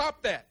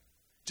 Stop that.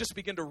 Just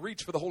begin to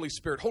reach for the Holy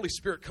Spirit. Holy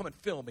Spirit, come and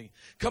fill me.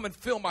 Come and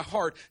fill my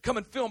heart. Come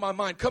and fill my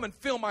mind. Come and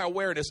fill my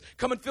awareness.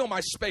 Come and fill my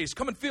space.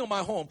 Come and fill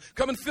my home.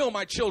 Come and fill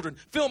my children.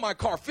 Fill my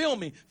car. Fill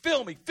me.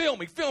 Fill me. Fill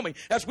me. Fill me.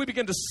 As we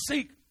begin to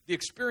seek the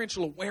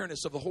experiential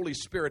awareness of the Holy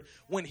Spirit,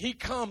 when He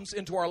comes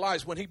into our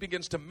lives, when He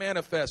begins to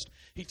manifest,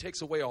 He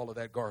takes away all of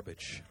that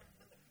garbage.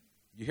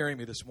 You hearing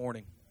me this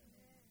morning?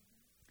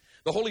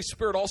 The Holy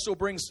Spirit also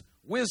brings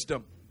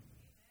wisdom.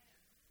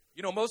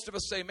 You know, most of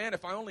us say, man,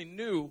 if I only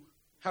knew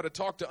how to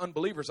talk to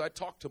unbelievers, I'd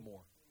talk to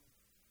more.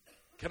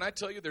 Can I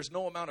tell you there's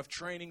no amount of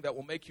training that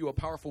will make you a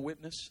powerful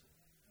witness?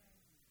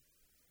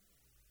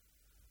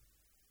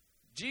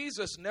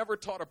 Jesus never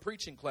taught a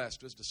preaching class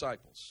to His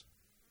disciples.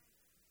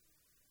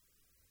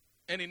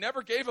 And He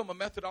never gave them a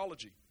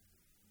methodology.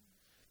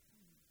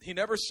 He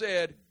never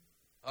said,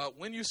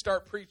 when you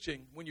start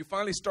preaching, when you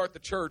finally start the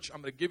church, I'm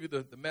going to give you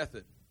the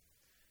method.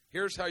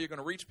 Here's how you're going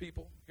to reach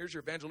people. Here's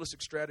your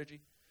evangelistic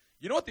strategy.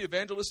 You know what the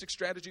evangelistic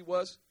strategy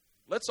was?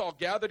 Let's all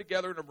gather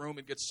together in a room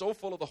and get so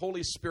full of the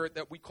Holy Spirit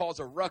that we cause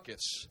a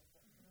ruckus.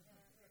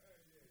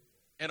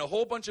 And a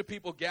whole bunch of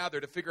people gather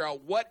to figure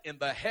out what in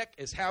the heck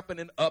is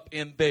happening up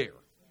in there.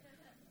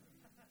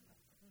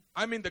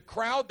 I mean, the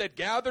crowd that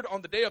gathered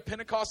on the day of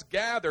Pentecost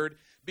gathered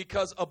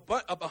because of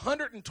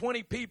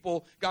 120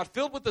 people got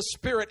filled with the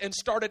Spirit and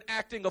started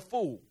acting a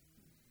fool.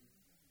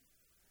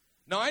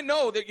 Now, I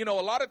know that, a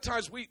lot of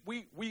times we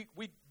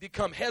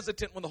become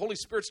hesitant when the Holy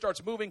Spirit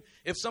starts moving.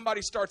 If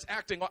somebody starts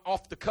acting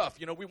off the cuff,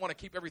 we want to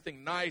keep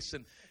everything nice.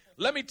 And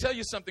let me tell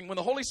you something. When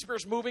the Holy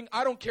Spirit's moving,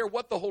 I don't care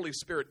what the Holy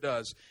Spirit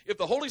does. If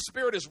the Holy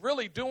Spirit is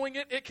really doing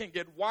it, it can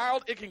get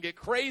wild. It can get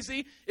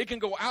crazy. It can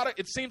go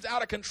it seems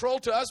out of control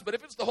to us. But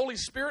if it's the Holy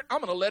Spirit, I'm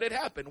going to let it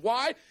happen.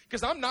 Why?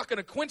 Because I'm not going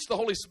to quench the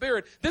Holy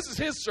Spirit. This is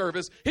His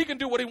service. He can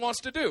do what He wants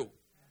to do.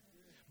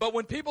 But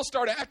when people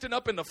start acting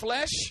up in the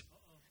flesh,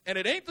 and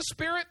it ain't the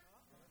Spirit,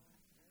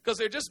 because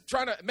they're just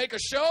trying to make a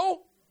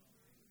show,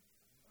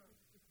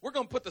 we're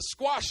going to put the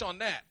squash on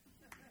that.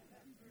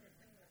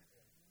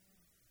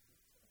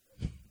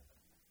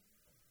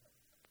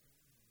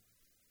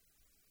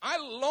 I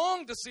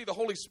long to see the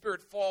Holy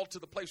Spirit fall to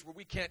the place where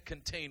we can't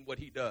contain what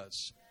He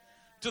does.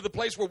 To the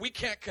place where we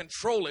can't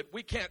control it,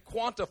 we can't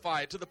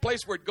quantify it, to the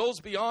place where it goes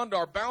beyond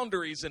our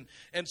boundaries and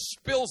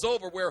spills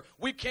over, where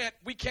we can't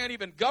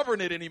even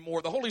govern it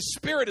anymore. The Holy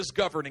Spirit is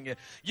governing it.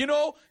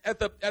 At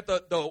the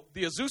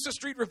Azusa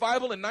Street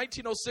revival in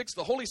 1906,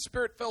 the Holy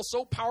Spirit fell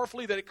so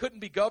powerfully that it couldn't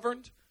be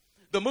governed.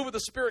 The move of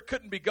the Spirit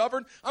couldn't be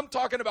governed. I'm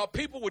talking about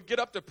people would get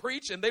up to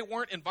preach and they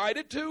weren't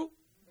invited to.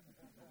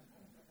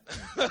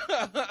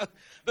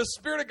 The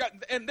Spirit of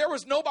God, and there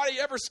was nobody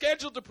ever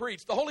scheduled to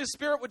preach. The Holy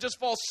Spirit would just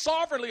fall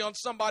sovereignly on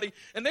somebody,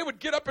 and they would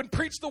get up and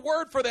preach the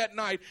word for that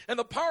night, and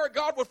the power of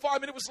God would fall. I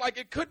mean, it was like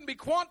it couldn't be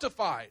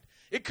quantified.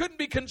 It couldn't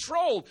be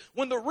controlled.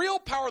 When the real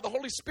power of the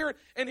Holy Spirit,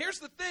 and here's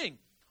the thing,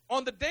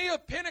 on the day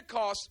of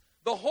Pentecost,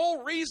 the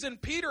whole reason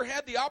Peter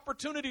had the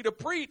opportunity to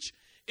preach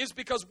is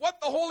because what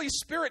the Holy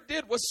Spirit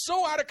did was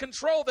so out of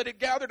control that it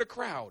gathered a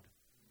crowd.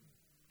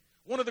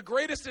 One of the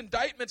greatest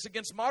indictments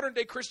against modern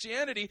day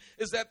Christianity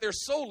is that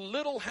there's so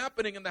little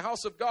happening in the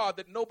house of God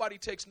that nobody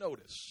takes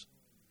notice.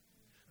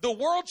 The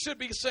world should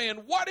be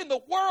saying, what in the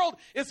world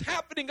is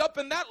happening up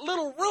in that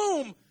little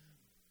room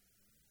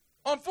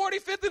on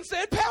 45th and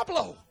San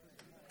Pablo?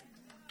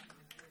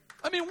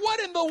 I mean, what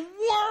in the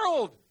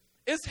world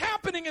is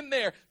happening in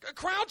there? A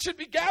crowd should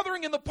be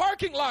gathering in the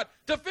parking lot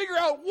to figure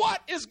out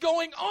what is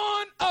going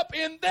on up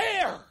in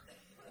there.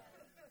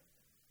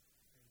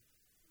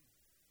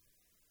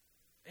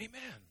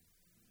 Amen.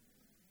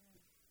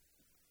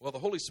 Well, the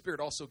Holy Spirit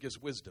also gives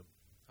wisdom.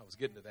 I was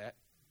getting to that.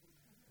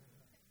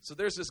 So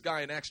there's this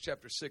guy in Acts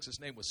chapter 6. His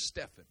name was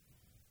Stephen.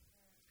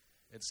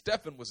 And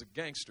Stephen was a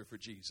gangster for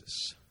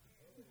Jesus.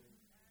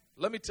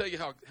 Let me tell you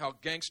how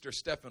gangster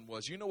Stephen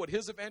was. You know what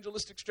his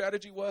evangelistic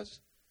strategy was?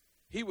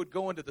 He would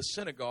go into the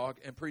synagogue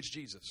and preach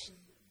Jesus.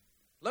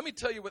 Let me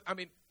tell you what,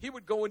 he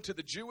would go into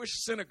the Jewish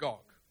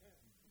synagogue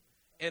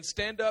and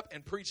stand up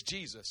and preach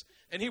Jesus.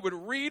 And he would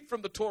read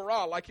from the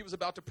Torah like he was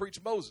about to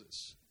preach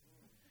Moses.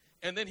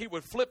 And then he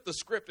would flip the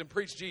script and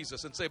preach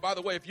Jesus and say, by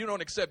the way, if you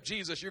don't accept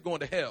Jesus, you're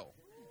going to hell.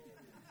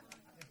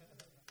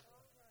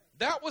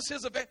 That was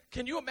his event.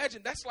 Can you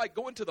imagine? That's like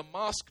going to the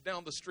mosque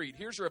down the street.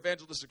 Here's your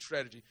evangelistic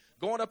strategy.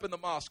 Going up in the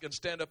mosque and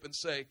stand up and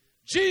say,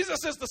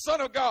 Jesus is the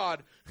Son of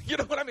God. You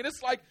know what I mean?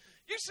 It's like,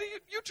 you see,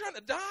 you're trying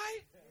to die?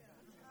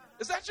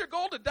 Is that your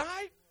goal, to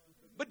die?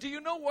 But do you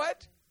know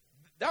what?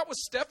 That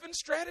was Stephen's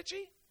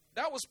strategy.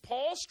 That was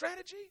Paul's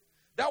strategy.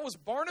 That was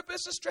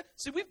Barnabas' strategy.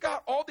 See, we've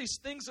got all these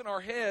things in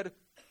our head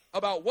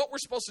about what we're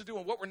supposed to do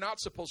and what we're not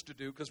supposed to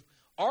do, because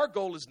our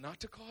goal is not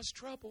to cause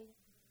trouble.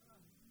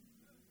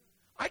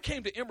 I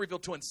came to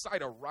Emeryville to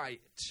incite a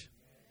riot.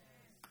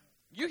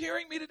 You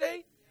hearing me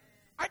today?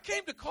 I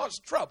came to cause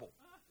trouble.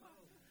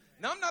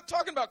 Now, I'm not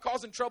talking about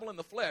causing trouble in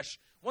the flesh.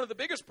 One of the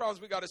biggest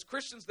problems we got is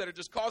Christians that are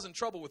just causing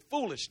trouble with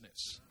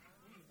foolishness.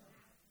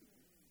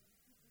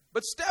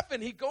 But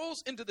Stephen, he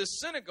goes into this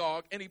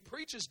synagogue and he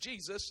preaches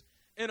Jesus,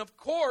 and of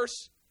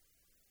course,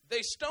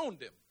 they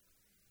stoned him.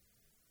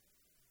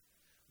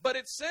 But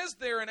it says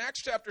there in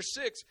Acts chapter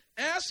 6,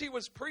 as he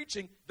was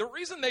preaching, the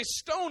reason they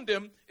stoned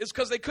him is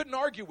because they couldn't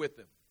argue with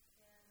him.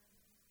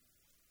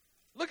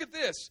 Look at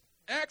this.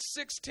 Acts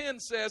 6:10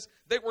 says,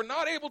 they were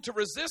not able to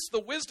resist the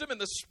wisdom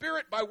and the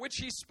spirit by which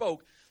he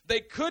spoke.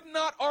 They could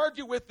not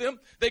argue with him.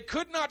 They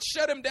could not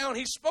shut him down.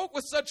 He spoke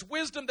with such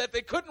wisdom that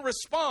they couldn't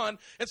respond.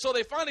 And so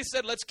they finally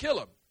said, let's kill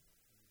him.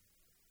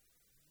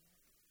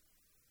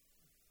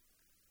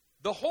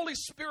 The Holy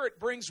Spirit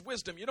brings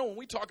wisdom. You know, when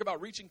we talk about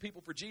reaching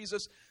people for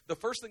Jesus, the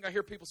first thing I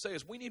hear people say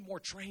is, we need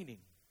more training.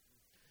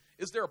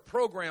 Is there a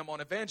program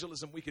on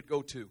evangelism we could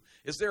go to?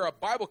 Is there a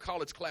Bible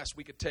college class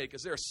we could take?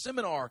 Is there a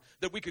seminar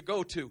that we could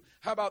go to?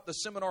 How about the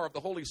seminar of the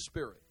Holy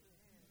Spirit?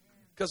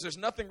 Because there's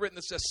nothing written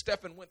that says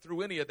Stephen went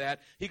through any of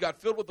that. He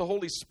got filled with the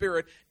Holy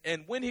Spirit,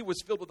 and when he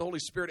was filled with the Holy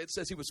Spirit, it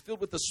says he was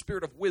filled with the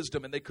spirit of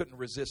wisdom, and they couldn't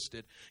resist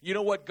it. You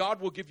know what? God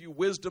will give you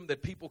wisdom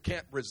that people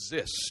can't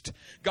resist.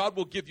 God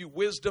will give you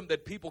wisdom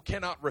that people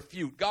cannot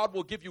refute. God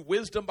will give you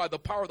wisdom by the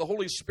power of the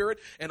Holy Spirit,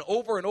 and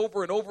over and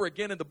over and over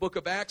again in the book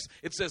of Acts,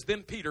 it says,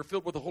 then Peter,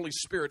 filled with the Holy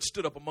Spirit,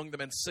 stood up among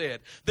them and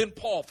said. Then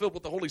Paul, filled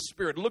with the Holy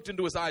Spirit, looked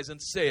into his eyes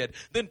and said.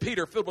 Then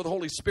Peter, filled with the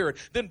Holy Spirit.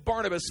 Then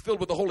Barnabas,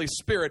 filled with the Holy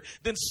Spirit.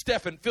 Then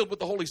Stephen, filled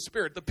with the Holy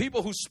Spirit. The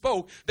people who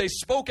spoke, they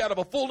spoke out of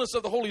a fullness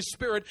of the Holy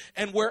Spirit,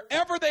 and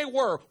wherever they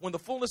were, when the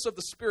fullness of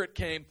the Spirit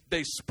came,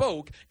 they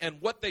spoke,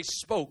 and what they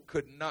spoke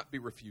could not be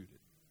refuted.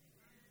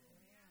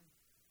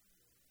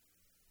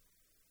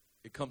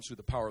 It comes through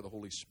the power of the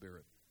Holy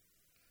Spirit.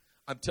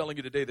 I'm telling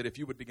you today that if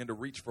you would begin to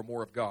reach for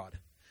more of God,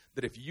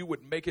 that if you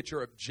would make it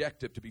your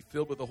objective to be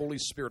filled with the Holy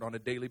Spirit on a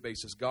daily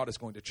basis, God is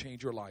going to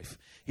change your life.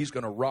 He's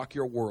going to rock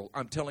your world.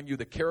 I'm telling you,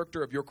 the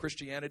character of your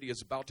Christianity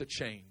is about to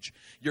change.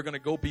 You're going to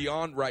go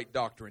beyond right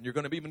doctrine. You're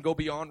going to even go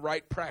beyond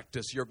right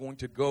practice. You're going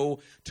to go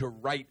to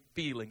right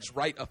feelings,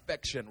 right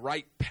affection,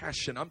 right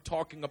passion. I'm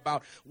talking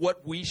about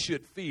what we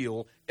should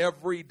feel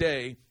every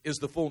day is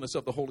the fullness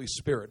of the Holy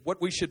Spirit.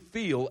 What we should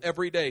feel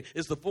every day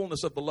is the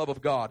fullness of the love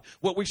of God.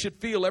 What we should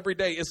feel every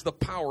day is the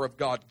power of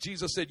God.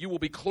 Jesus said, you will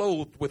be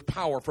clothed with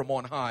power from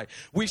on high.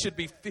 We should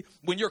be,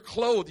 when you're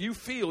clothed, you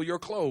feel your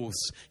clothes.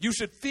 You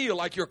should feel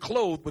like you're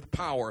clothed with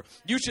power.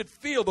 You should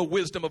feel the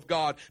wisdom of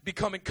God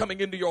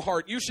coming into your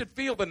heart. You should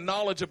feel the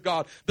knowledge of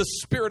God, the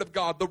Spirit of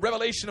God, the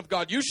revelation of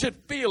God. You should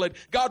feel it.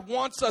 God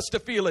wants us to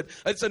feel it.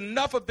 It's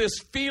enough of this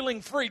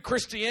feeling-free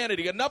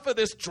Christianity, enough of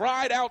this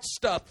dried-out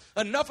stuff,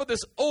 enough of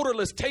this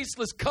odorless,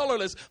 tasteless,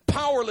 colorless,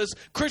 powerless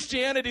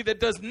Christianity that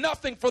does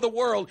nothing for the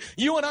world.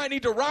 You and I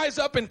need to rise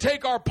up and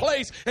take our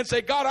place and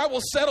say, God, I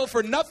will settle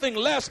for nothing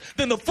less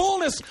than the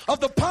fullness of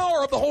the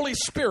power of the Holy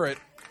Spirit.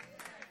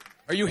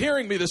 Are you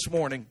hearing me this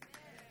morning?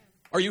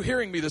 Are you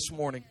hearing me this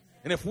morning?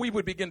 And if we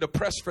would begin to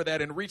press for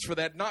that and reach for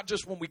that, not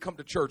just when we come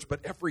to church,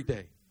 but every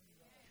day.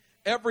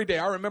 Every day.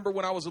 I remember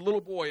when I was a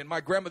little boy and my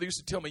grandmother used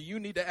to tell me, you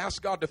need to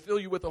ask God to fill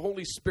you with the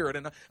Holy Spirit.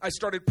 And I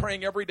started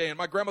praying every day. And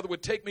my grandmother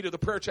would take me to the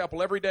prayer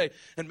chapel every day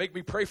and make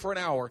me pray for an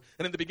hour.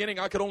 And in the beginning,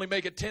 I could only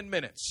make it 10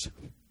 minutes.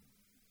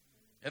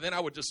 And then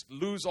I would just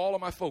lose all of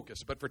my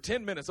focus. But for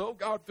 10 minutes, oh,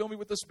 God, fill me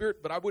with the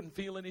Spirit. But I wouldn't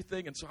feel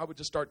anything. And so I would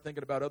just start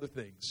thinking about other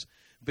things,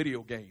 video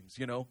games,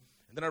 you know.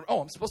 And then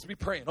I'm supposed to be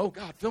praying. Oh,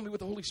 God, fill me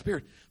with the Holy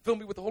Spirit. Fill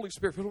me with the Holy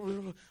Spirit.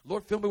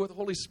 Lord, fill me with the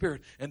Holy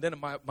Spirit. And then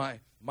my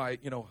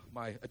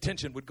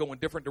attention would go in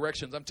different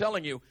directions. I'm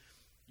telling you,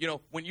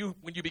 when you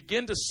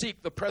begin to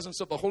seek the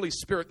presence of the Holy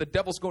Spirit, the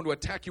devil's going to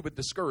attack you with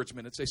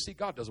discouragement and say, see,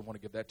 God doesn't want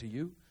to give that to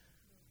you.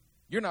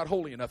 You're not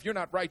holy enough. You're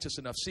not righteous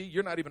enough. See,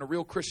 you're not even a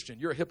real Christian.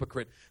 You're a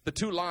hypocrite. The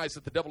two lies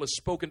that the devil has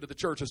spoken to the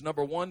church is,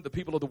 number one, the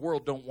people of the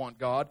world don't want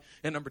God.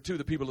 And number two,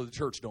 the people of the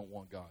church don't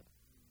want God.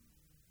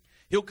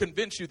 He'll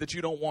convince you that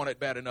you don't want it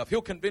bad enough.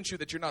 He'll convince you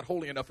that you're not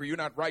holy enough, or you're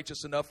not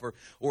righteous enough,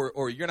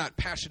 or you're not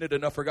passionate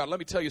enough for God. Let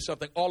me tell you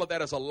something. All of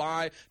that is a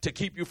lie to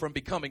keep you from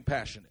becoming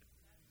passionate.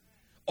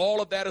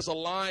 All of that is a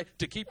lie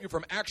to keep you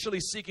from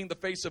actually seeking the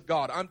face of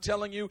God. I'm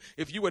telling you,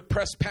 if you would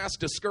press past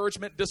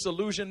discouragement,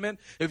 disillusionment,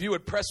 if you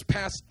would press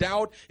past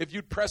doubt, if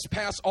you'd press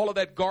past all of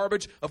that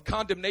garbage of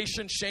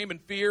condemnation, shame, and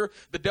fear,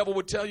 the devil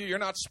would tell you you're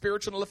not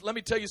spiritual. Let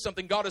me tell you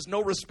something. God is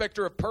no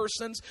respecter of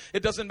persons.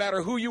 It doesn't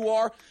matter who you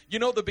are.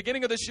 The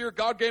beginning of this year,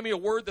 God gave me a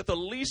word that the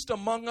least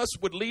among us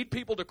would lead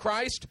people to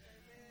Christ.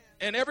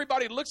 And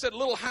everybody looks at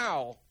little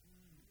Hal.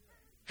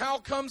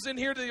 Hal comes in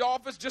here to the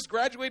office, just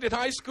graduated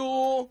high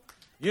school.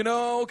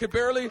 Could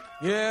barely,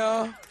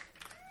 yeah.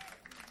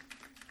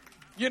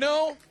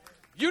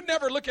 You'd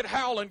never look at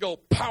Hal and go,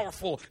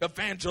 powerful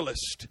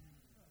evangelist.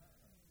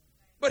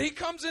 But he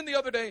comes in the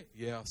other day,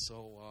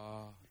 so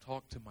I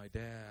talked to my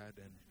dad,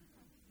 and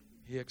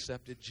he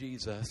accepted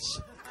Jesus.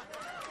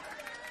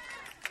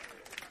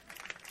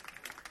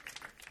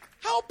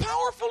 How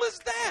powerful is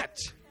that?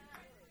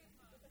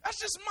 That's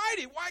just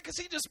mighty. Why? Because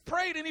he just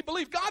prayed and he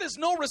believed. God is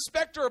no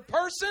respecter of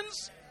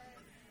persons.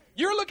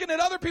 You're looking at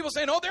other people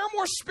saying, they're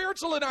more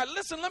spiritual than I.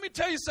 Listen, let me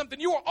tell you something.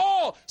 You are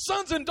all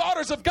sons and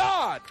daughters of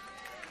God.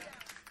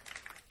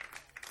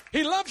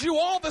 He loves you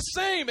all the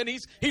same, and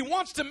he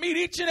wants to meet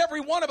each and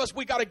every one of us.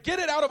 We got to get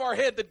it out of our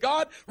head that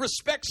God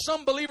respects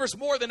some believers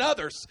more than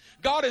others.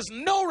 God is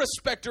no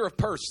respecter of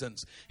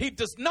persons. He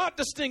does not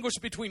distinguish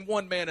between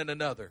one man and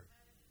another.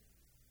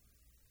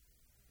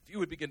 If you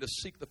would begin to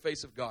seek the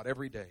face of God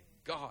every day,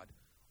 God,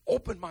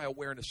 open my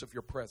awareness of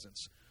your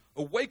presence.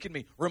 Awaken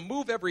me.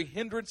 Remove every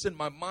hindrance in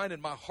my mind and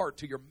my heart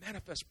to your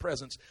manifest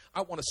presence.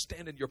 I want to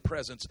stand in your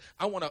presence.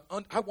 I want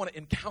to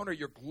encounter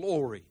your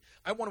glory.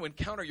 I want to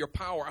encounter your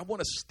power. I want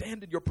to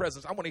stand in your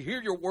presence. I want to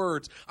hear your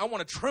words. I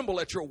want to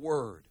tremble at your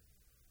word.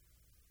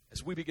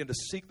 As we begin to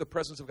seek the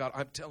presence of God,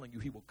 I'm telling you,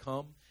 he will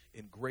come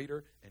in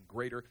greater and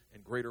greater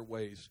and greater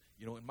ways.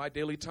 In my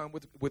daily time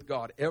with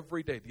God,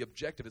 every day, the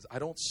objective is I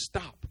don't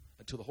stop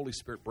until the Holy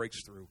Spirit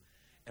breaks through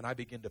and I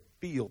begin to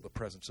feel the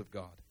presence of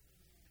God.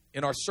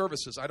 In our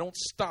services, I don't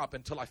stop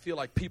until I feel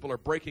like people are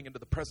breaking into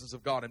the presence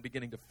of God and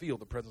beginning to feel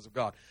the presence of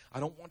God. I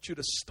don't want you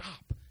to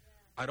stop.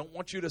 I don't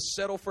want you to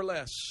settle for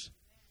less.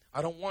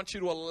 I don't want you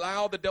to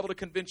allow the devil to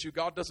convince you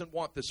God doesn't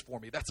want this for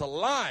me. That's a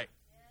lie.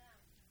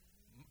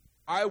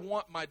 I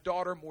want my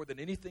daughter more than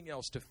anything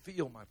else to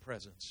feel my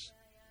presence,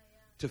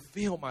 to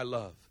feel my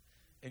love.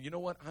 And you know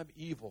what? I'm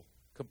evil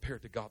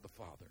compared to God the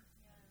Father.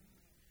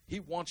 He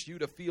wants you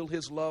to feel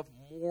his love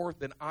more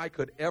than I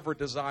could ever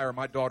desire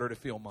my daughter to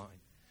feel mine.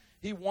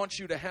 He wants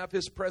you to have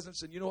his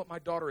presence. And you know what? My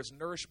daughter is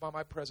nourished by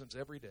my presence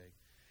every day.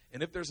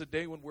 And if there's a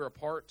day when we're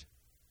apart,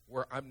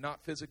 where I'm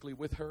not physically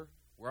with her,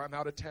 where I'm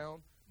out of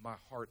town, my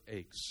heart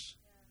aches.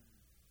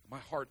 My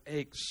heart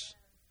aches.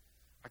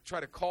 I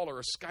try to call her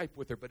or Skype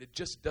with her, but it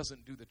just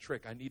doesn't do the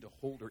trick. I need to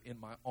hold her in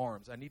my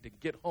arms. I need to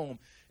get home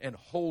and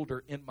hold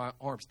her in my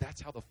arms.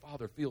 That's how the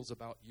Father feels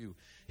about you.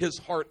 His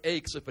heart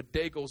aches if a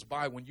day goes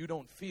by when you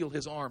don't feel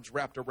his arms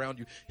wrapped around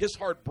you. His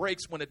heart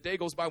breaks when a day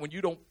goes by when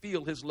you don't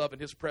feel his love and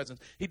his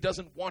presence. He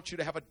doesn't want you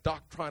to have a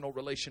doctrinal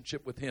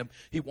relationship with him.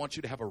 He wants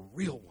you to have a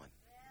real one.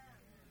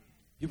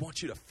 He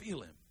wants you to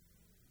feel him.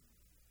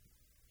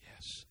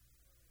 Yes.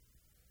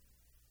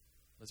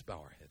 Let's bow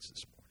our heads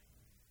this morning.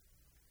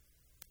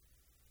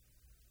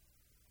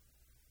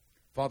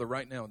 Father,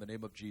 right now in the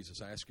name of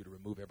Jesus, I ask you to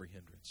remove every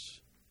hindrance.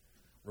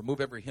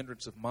 Remove every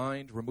hindrance of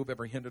mind. Remove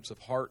every hindrance of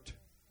heart.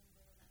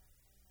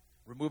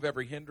 Remove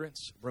every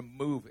hindrance.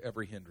 Remove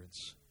every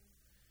hindrance.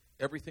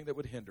 Everything that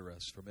would hinder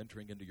us from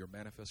entering into your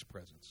manifest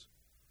presence.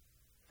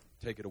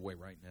 Take it away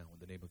right now in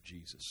the name of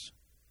Jesus.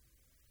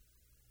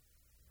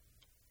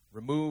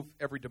 Remove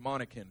every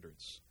demonic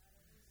hindrance.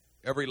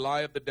 Every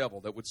lie of the devil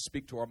that would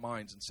speak to our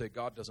minds and say,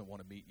 God doesn't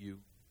want to meet you.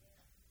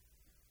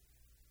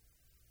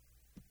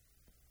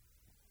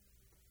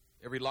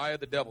 Every lie of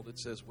the devil that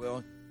says,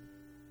 well,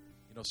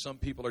 some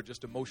people are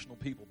just emotional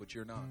people, but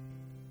you're not.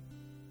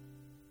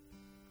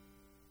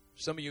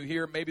 Some of you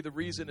here, maybe the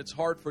reason it's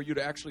hard for you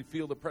to actually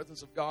feel the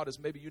presence of God is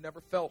maybe you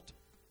never felt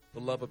the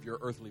love of your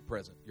earthly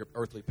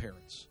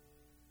parents.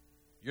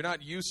 You're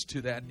not used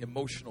to that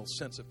emotional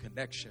sense of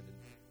connection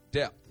and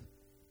depth.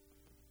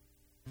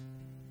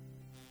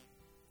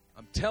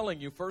 I'm telling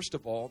you, first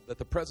of all, that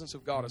the presence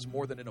of God is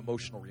more than an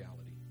emotional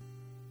reality.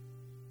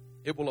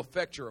 It will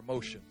affect your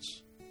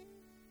emotions.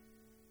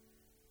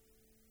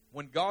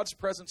 When God's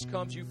presence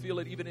comes, you feel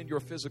it even in your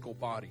physical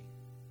body.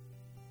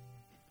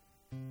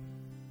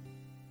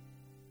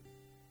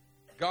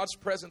 God's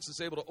presence is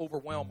able to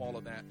overwhelm all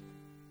of that.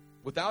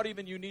 without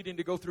even you needing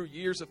to go through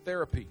years of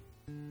therapy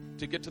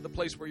to get to the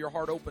place where your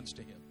heart opens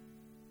to Him.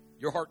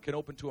 Your heart can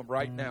open to Him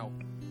right now.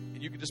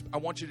 And you can I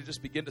want you to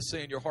just begin to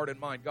say in your heart and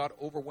mind, God,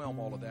 overwhelm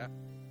all of that.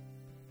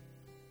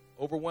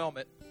 Overwhelm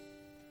it.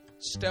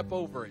 Step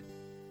over it.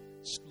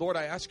 Lord,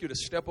 I ask you to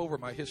step over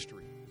my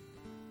history.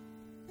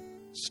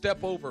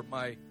 Step over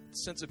my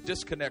sense of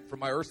disconnect from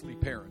my earthly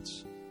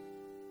parents.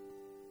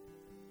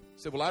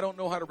 Say, well, I don't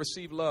know how to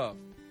receive love.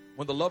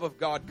 When the love of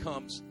God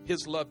comes,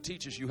 His love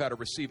teaches you how to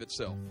receive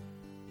itself.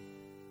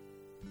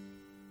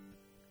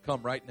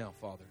 Come right now,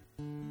 Father.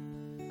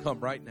 Come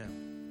right now.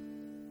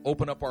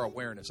 Open up our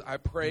awareness. I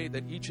pray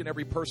that each and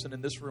every person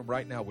in this room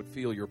right now would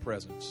feel your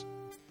presence.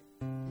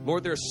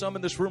 Lord, there are some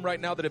in this room right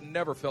now that have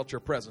never felt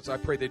your presence. I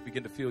pray they'd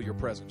begin to feel your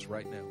presence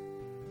right now.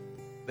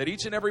 That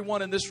each and every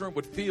one in this room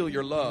would feel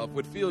your love,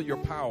 would feel your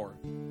power.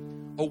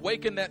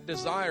 Awaken that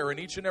desire in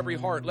each and every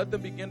heart. Let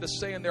them begin to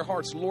say in their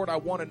hearts, Lord, I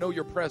want to know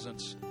your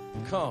presence.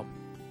 Come.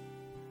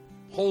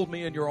 Hold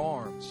me in your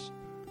arms.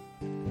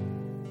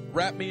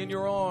 Wrap me in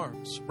your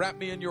arms. Wrap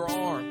me in your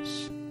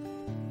arms.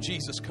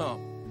 Jesus,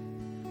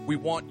 come. We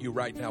want you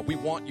right now. We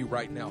want you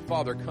right now.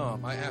 Father,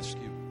 come. I ask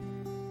you.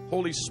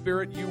 Holy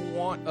Spirit, you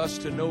want us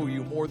to know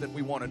you more than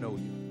we want to know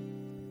you.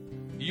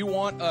 You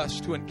want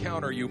us to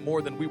encounter you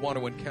more than we want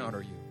to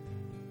encounter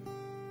you.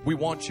 We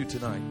want you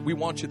tonight. We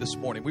want you this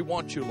morning. We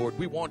want you, Lord.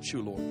 We want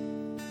you,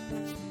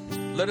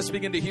 Lord. Let us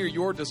begin to hear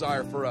your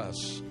desire for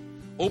us.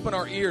 Open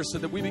our ears so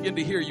that we begin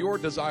to hear your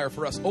desire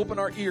for us. Open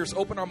our ears,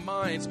 open our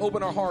minds,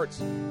 open our hearts.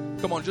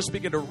 Come on, just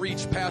begin to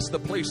reach past the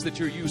place that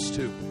you're used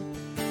to.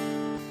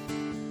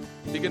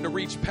 Begin to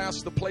reach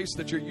past the place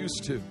that you're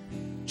used to.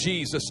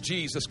 Jesus,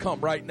 Jesus,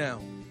 come right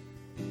now.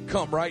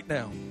 Come right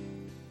now.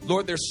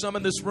 Lord, there's some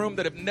in this room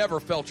that have never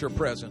felt your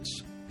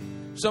presence.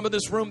 Some in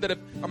this room that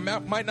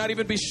might not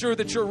even be sure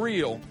that you're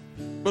real.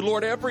 But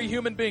Lord, every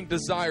human being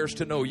desires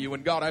to know you.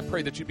 And God, I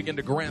pray that you begin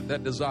to grant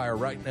that desire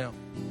right now.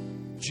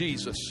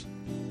 Jesus,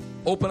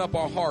 open up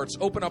our hearts.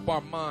 Open up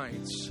our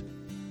minds.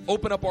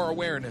 Open up our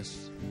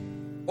awareness.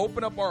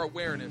 Open up our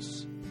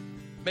awareness.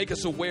 Make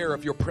us aware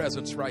of your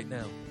presence right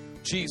now.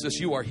 Jesus,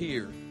 you are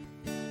here.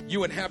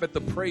 You inhabit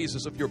the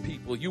praises of your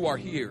people. You are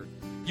here.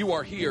 You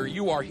are here.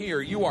 You are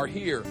here. You are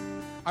here.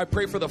 I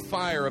pray for the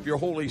fire of your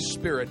Holy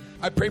Spirit.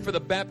 I pray for the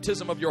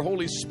baptism of your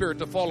Holy Spirit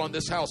to fall on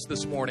this house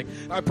this morning.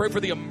 I pray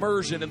for the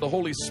immersion in the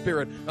Holy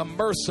Spirit.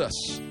 Immerse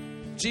us.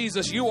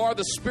 Jesus, you are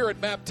the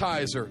Spirit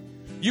baptizer.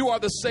 You are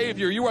the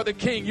Savior. You are the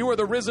King. You are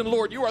the risen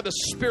Lord. You are the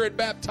Spirit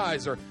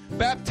baptizer.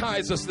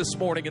 Baptize us this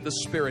morning in the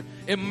Spirit.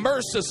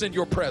 Immerse us in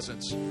your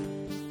presence.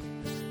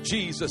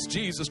 Jesus,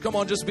 Jesus. Come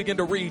on, just begin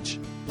to reach.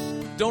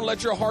 Don't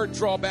let your heart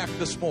draw back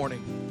this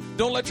morning.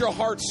 Don't let your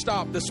heart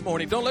stop this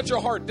morning. Don't let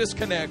your heart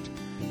disconnect.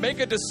 Make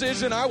a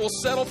decision. I will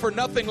settle for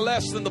nothing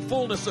less than the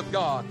fullness of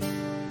God.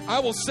 I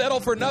will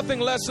settle for nothing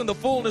less than the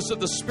fullness of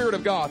the Spirit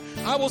of God.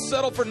 I will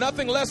settle for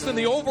nothing less than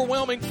the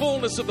overwhelming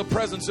fullness of the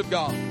presence of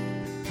God.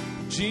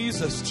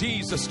 Jesus,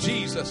 Jesus,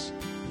 Jesus.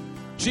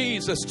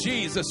 Jesus,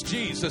 Jesus,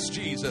 Jesus,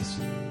 Jesus.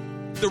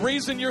 The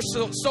reason you're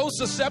so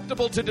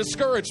susceptible to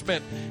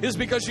discouragement is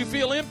because you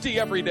feel empty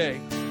every day.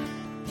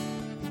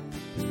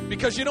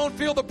 Because you don't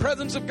feel the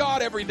presence of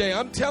God every day.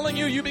 I'm telling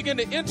you, you begin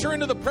to enter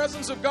into the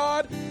presence of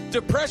God,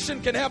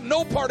 depression can have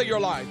no part of your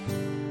life.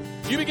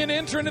 You begin to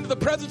enter into the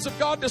presence of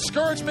God,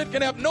 discouragement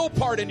can have no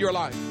part in your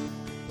life.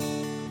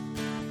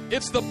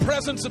 It's the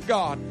presence of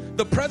God.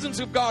 The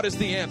presence of God is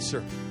the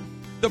answer.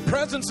 The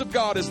presence of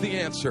God is the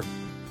answer.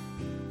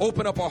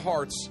 Open up our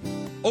hearts.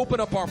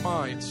 Open up our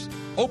minds.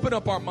 Open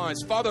up our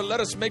minds. Father, let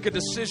us make a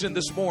decision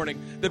this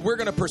morning that we're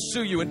going to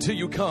pursue you until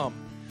you come.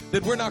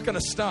 That we're not going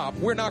to stop.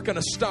 We're not going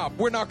to stop.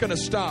 We're not going to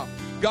stop.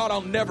 God,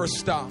 I'll never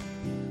stop.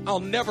 I'll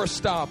never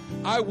stop.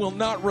 I will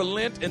not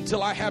relent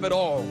until I have it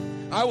all.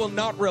 I will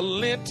not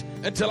relent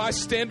until I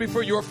stand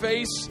before your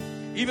face.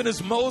 Even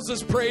as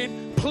Moses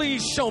prayed,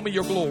 please show me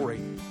your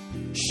glory.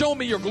 Show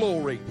me your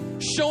glory.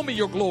 Show me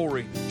your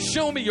glory.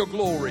 Show me your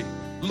glory.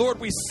 Lord,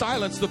 we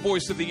silence the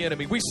voice of the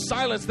enemy. We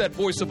silence that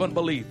voice of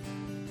unbelief.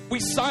 We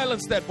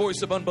silence that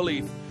voice of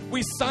unbelief.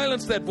 We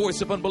silence that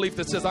voice of unbelief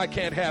that says, I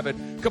can't have it.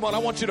 Come on, I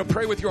want you to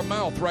pray with your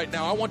mouth right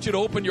now. I want you to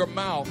open your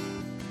mouth.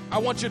 I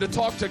want you to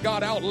talk to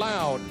God out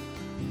loud.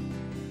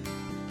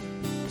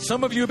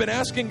 Some of you have been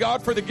asking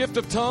God for the gift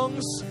of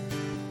tongues.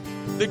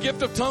 The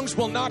gift of tongues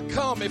will not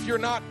come if you're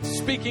not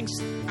speaking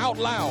out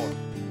loud.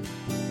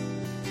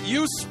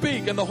 You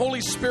speak and the Holy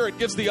Spirit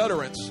gives the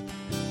utterance.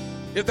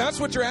 If that's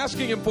what you're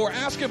asking Him for,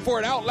 ask Him for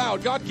it out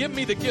loud. God, give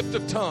me the gift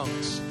of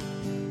tongues.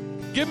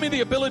 Give me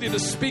the ability to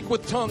speak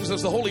with tongues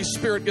as the Holy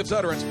Spirit gives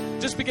utterance.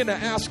 Just begin to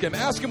ask Him.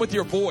 Ask Him with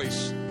your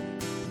voice.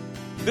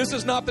 This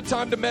is not the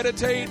time to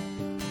meditate.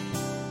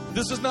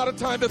 This is not a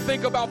time to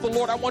think about the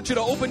Lord. I want you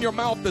to open your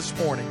mouth this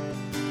morning.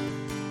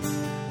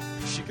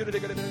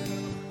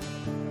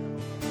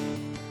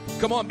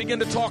 Come on, begin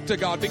to talk to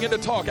God. Begin to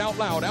talk out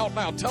loud, out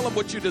loud. Tell Him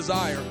what you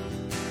desire.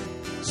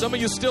 Some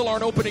of you still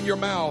aren't opening your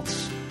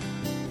mouths.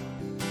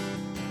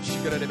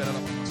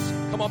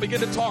 Come on,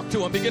 begin to talk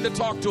to Him. Begin to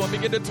talk to Him.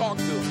 Begin to talk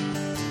to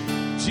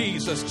Him.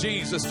 Jesus,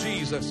 Jesus,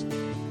 Jesus.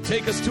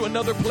 Take us to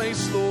another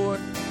place, Lord.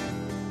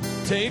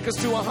 Take us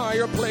to a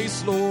higher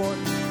place, Lord.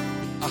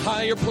 A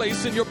higher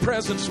place in your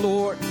presence,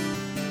 Lord.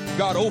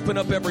 God, open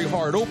up every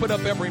heart. Open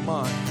up every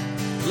mind.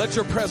 Let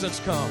your presence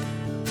come.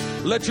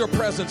 Let your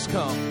presence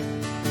come.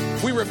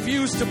 We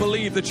refuse to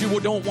believe that you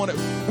don't want it.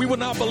 We will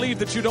not believe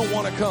that you don't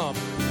want to come.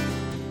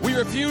 We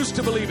refuse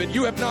to believe it.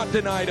 You have not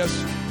denied us.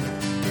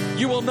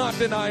 You will not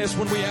deny us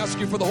when we ask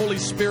you for the Holy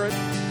Spirit.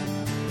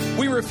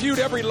 We refute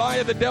every lie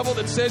of the devil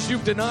that says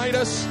you've denied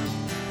us.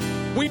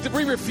 We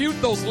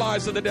refute those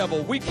lies of the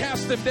devil. We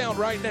cast them down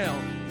right now.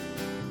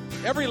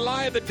 Every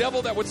lie of the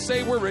devil that would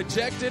say we're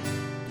rejected.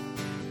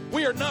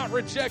 We are not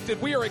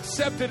rejected. We are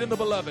accepted in the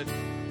beloved.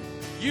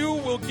 You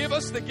will give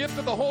us the gift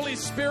of the Holy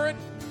Spirit.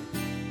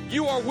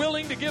 You are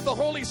willing to give the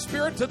Holy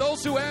Spirit to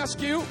those who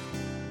ask you.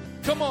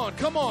 Come on,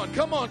 come on,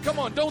 come on, come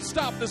on. Don't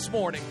stop this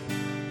morning.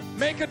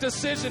 Make a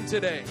decision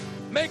today.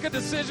 Make a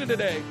decision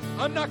today.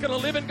 I'm not going to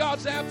live in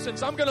God's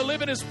absence. I'm going to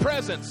live in His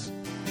presence.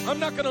 I'm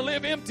not going to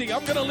live empty.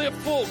 I'm going to live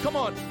full. Come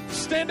on.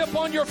 Stand up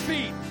on your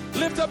feet.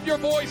 Lift up your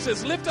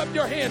voices. Lift up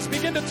your hands.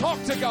 Begin to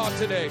talk to God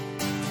today.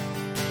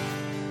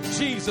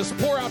 Jesus,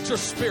 pour out your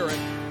Spirit.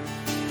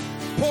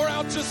 Pour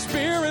out your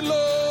Spirit,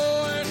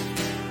 Lord.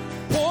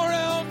 Pour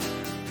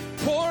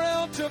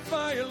out your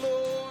fire,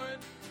 Lord.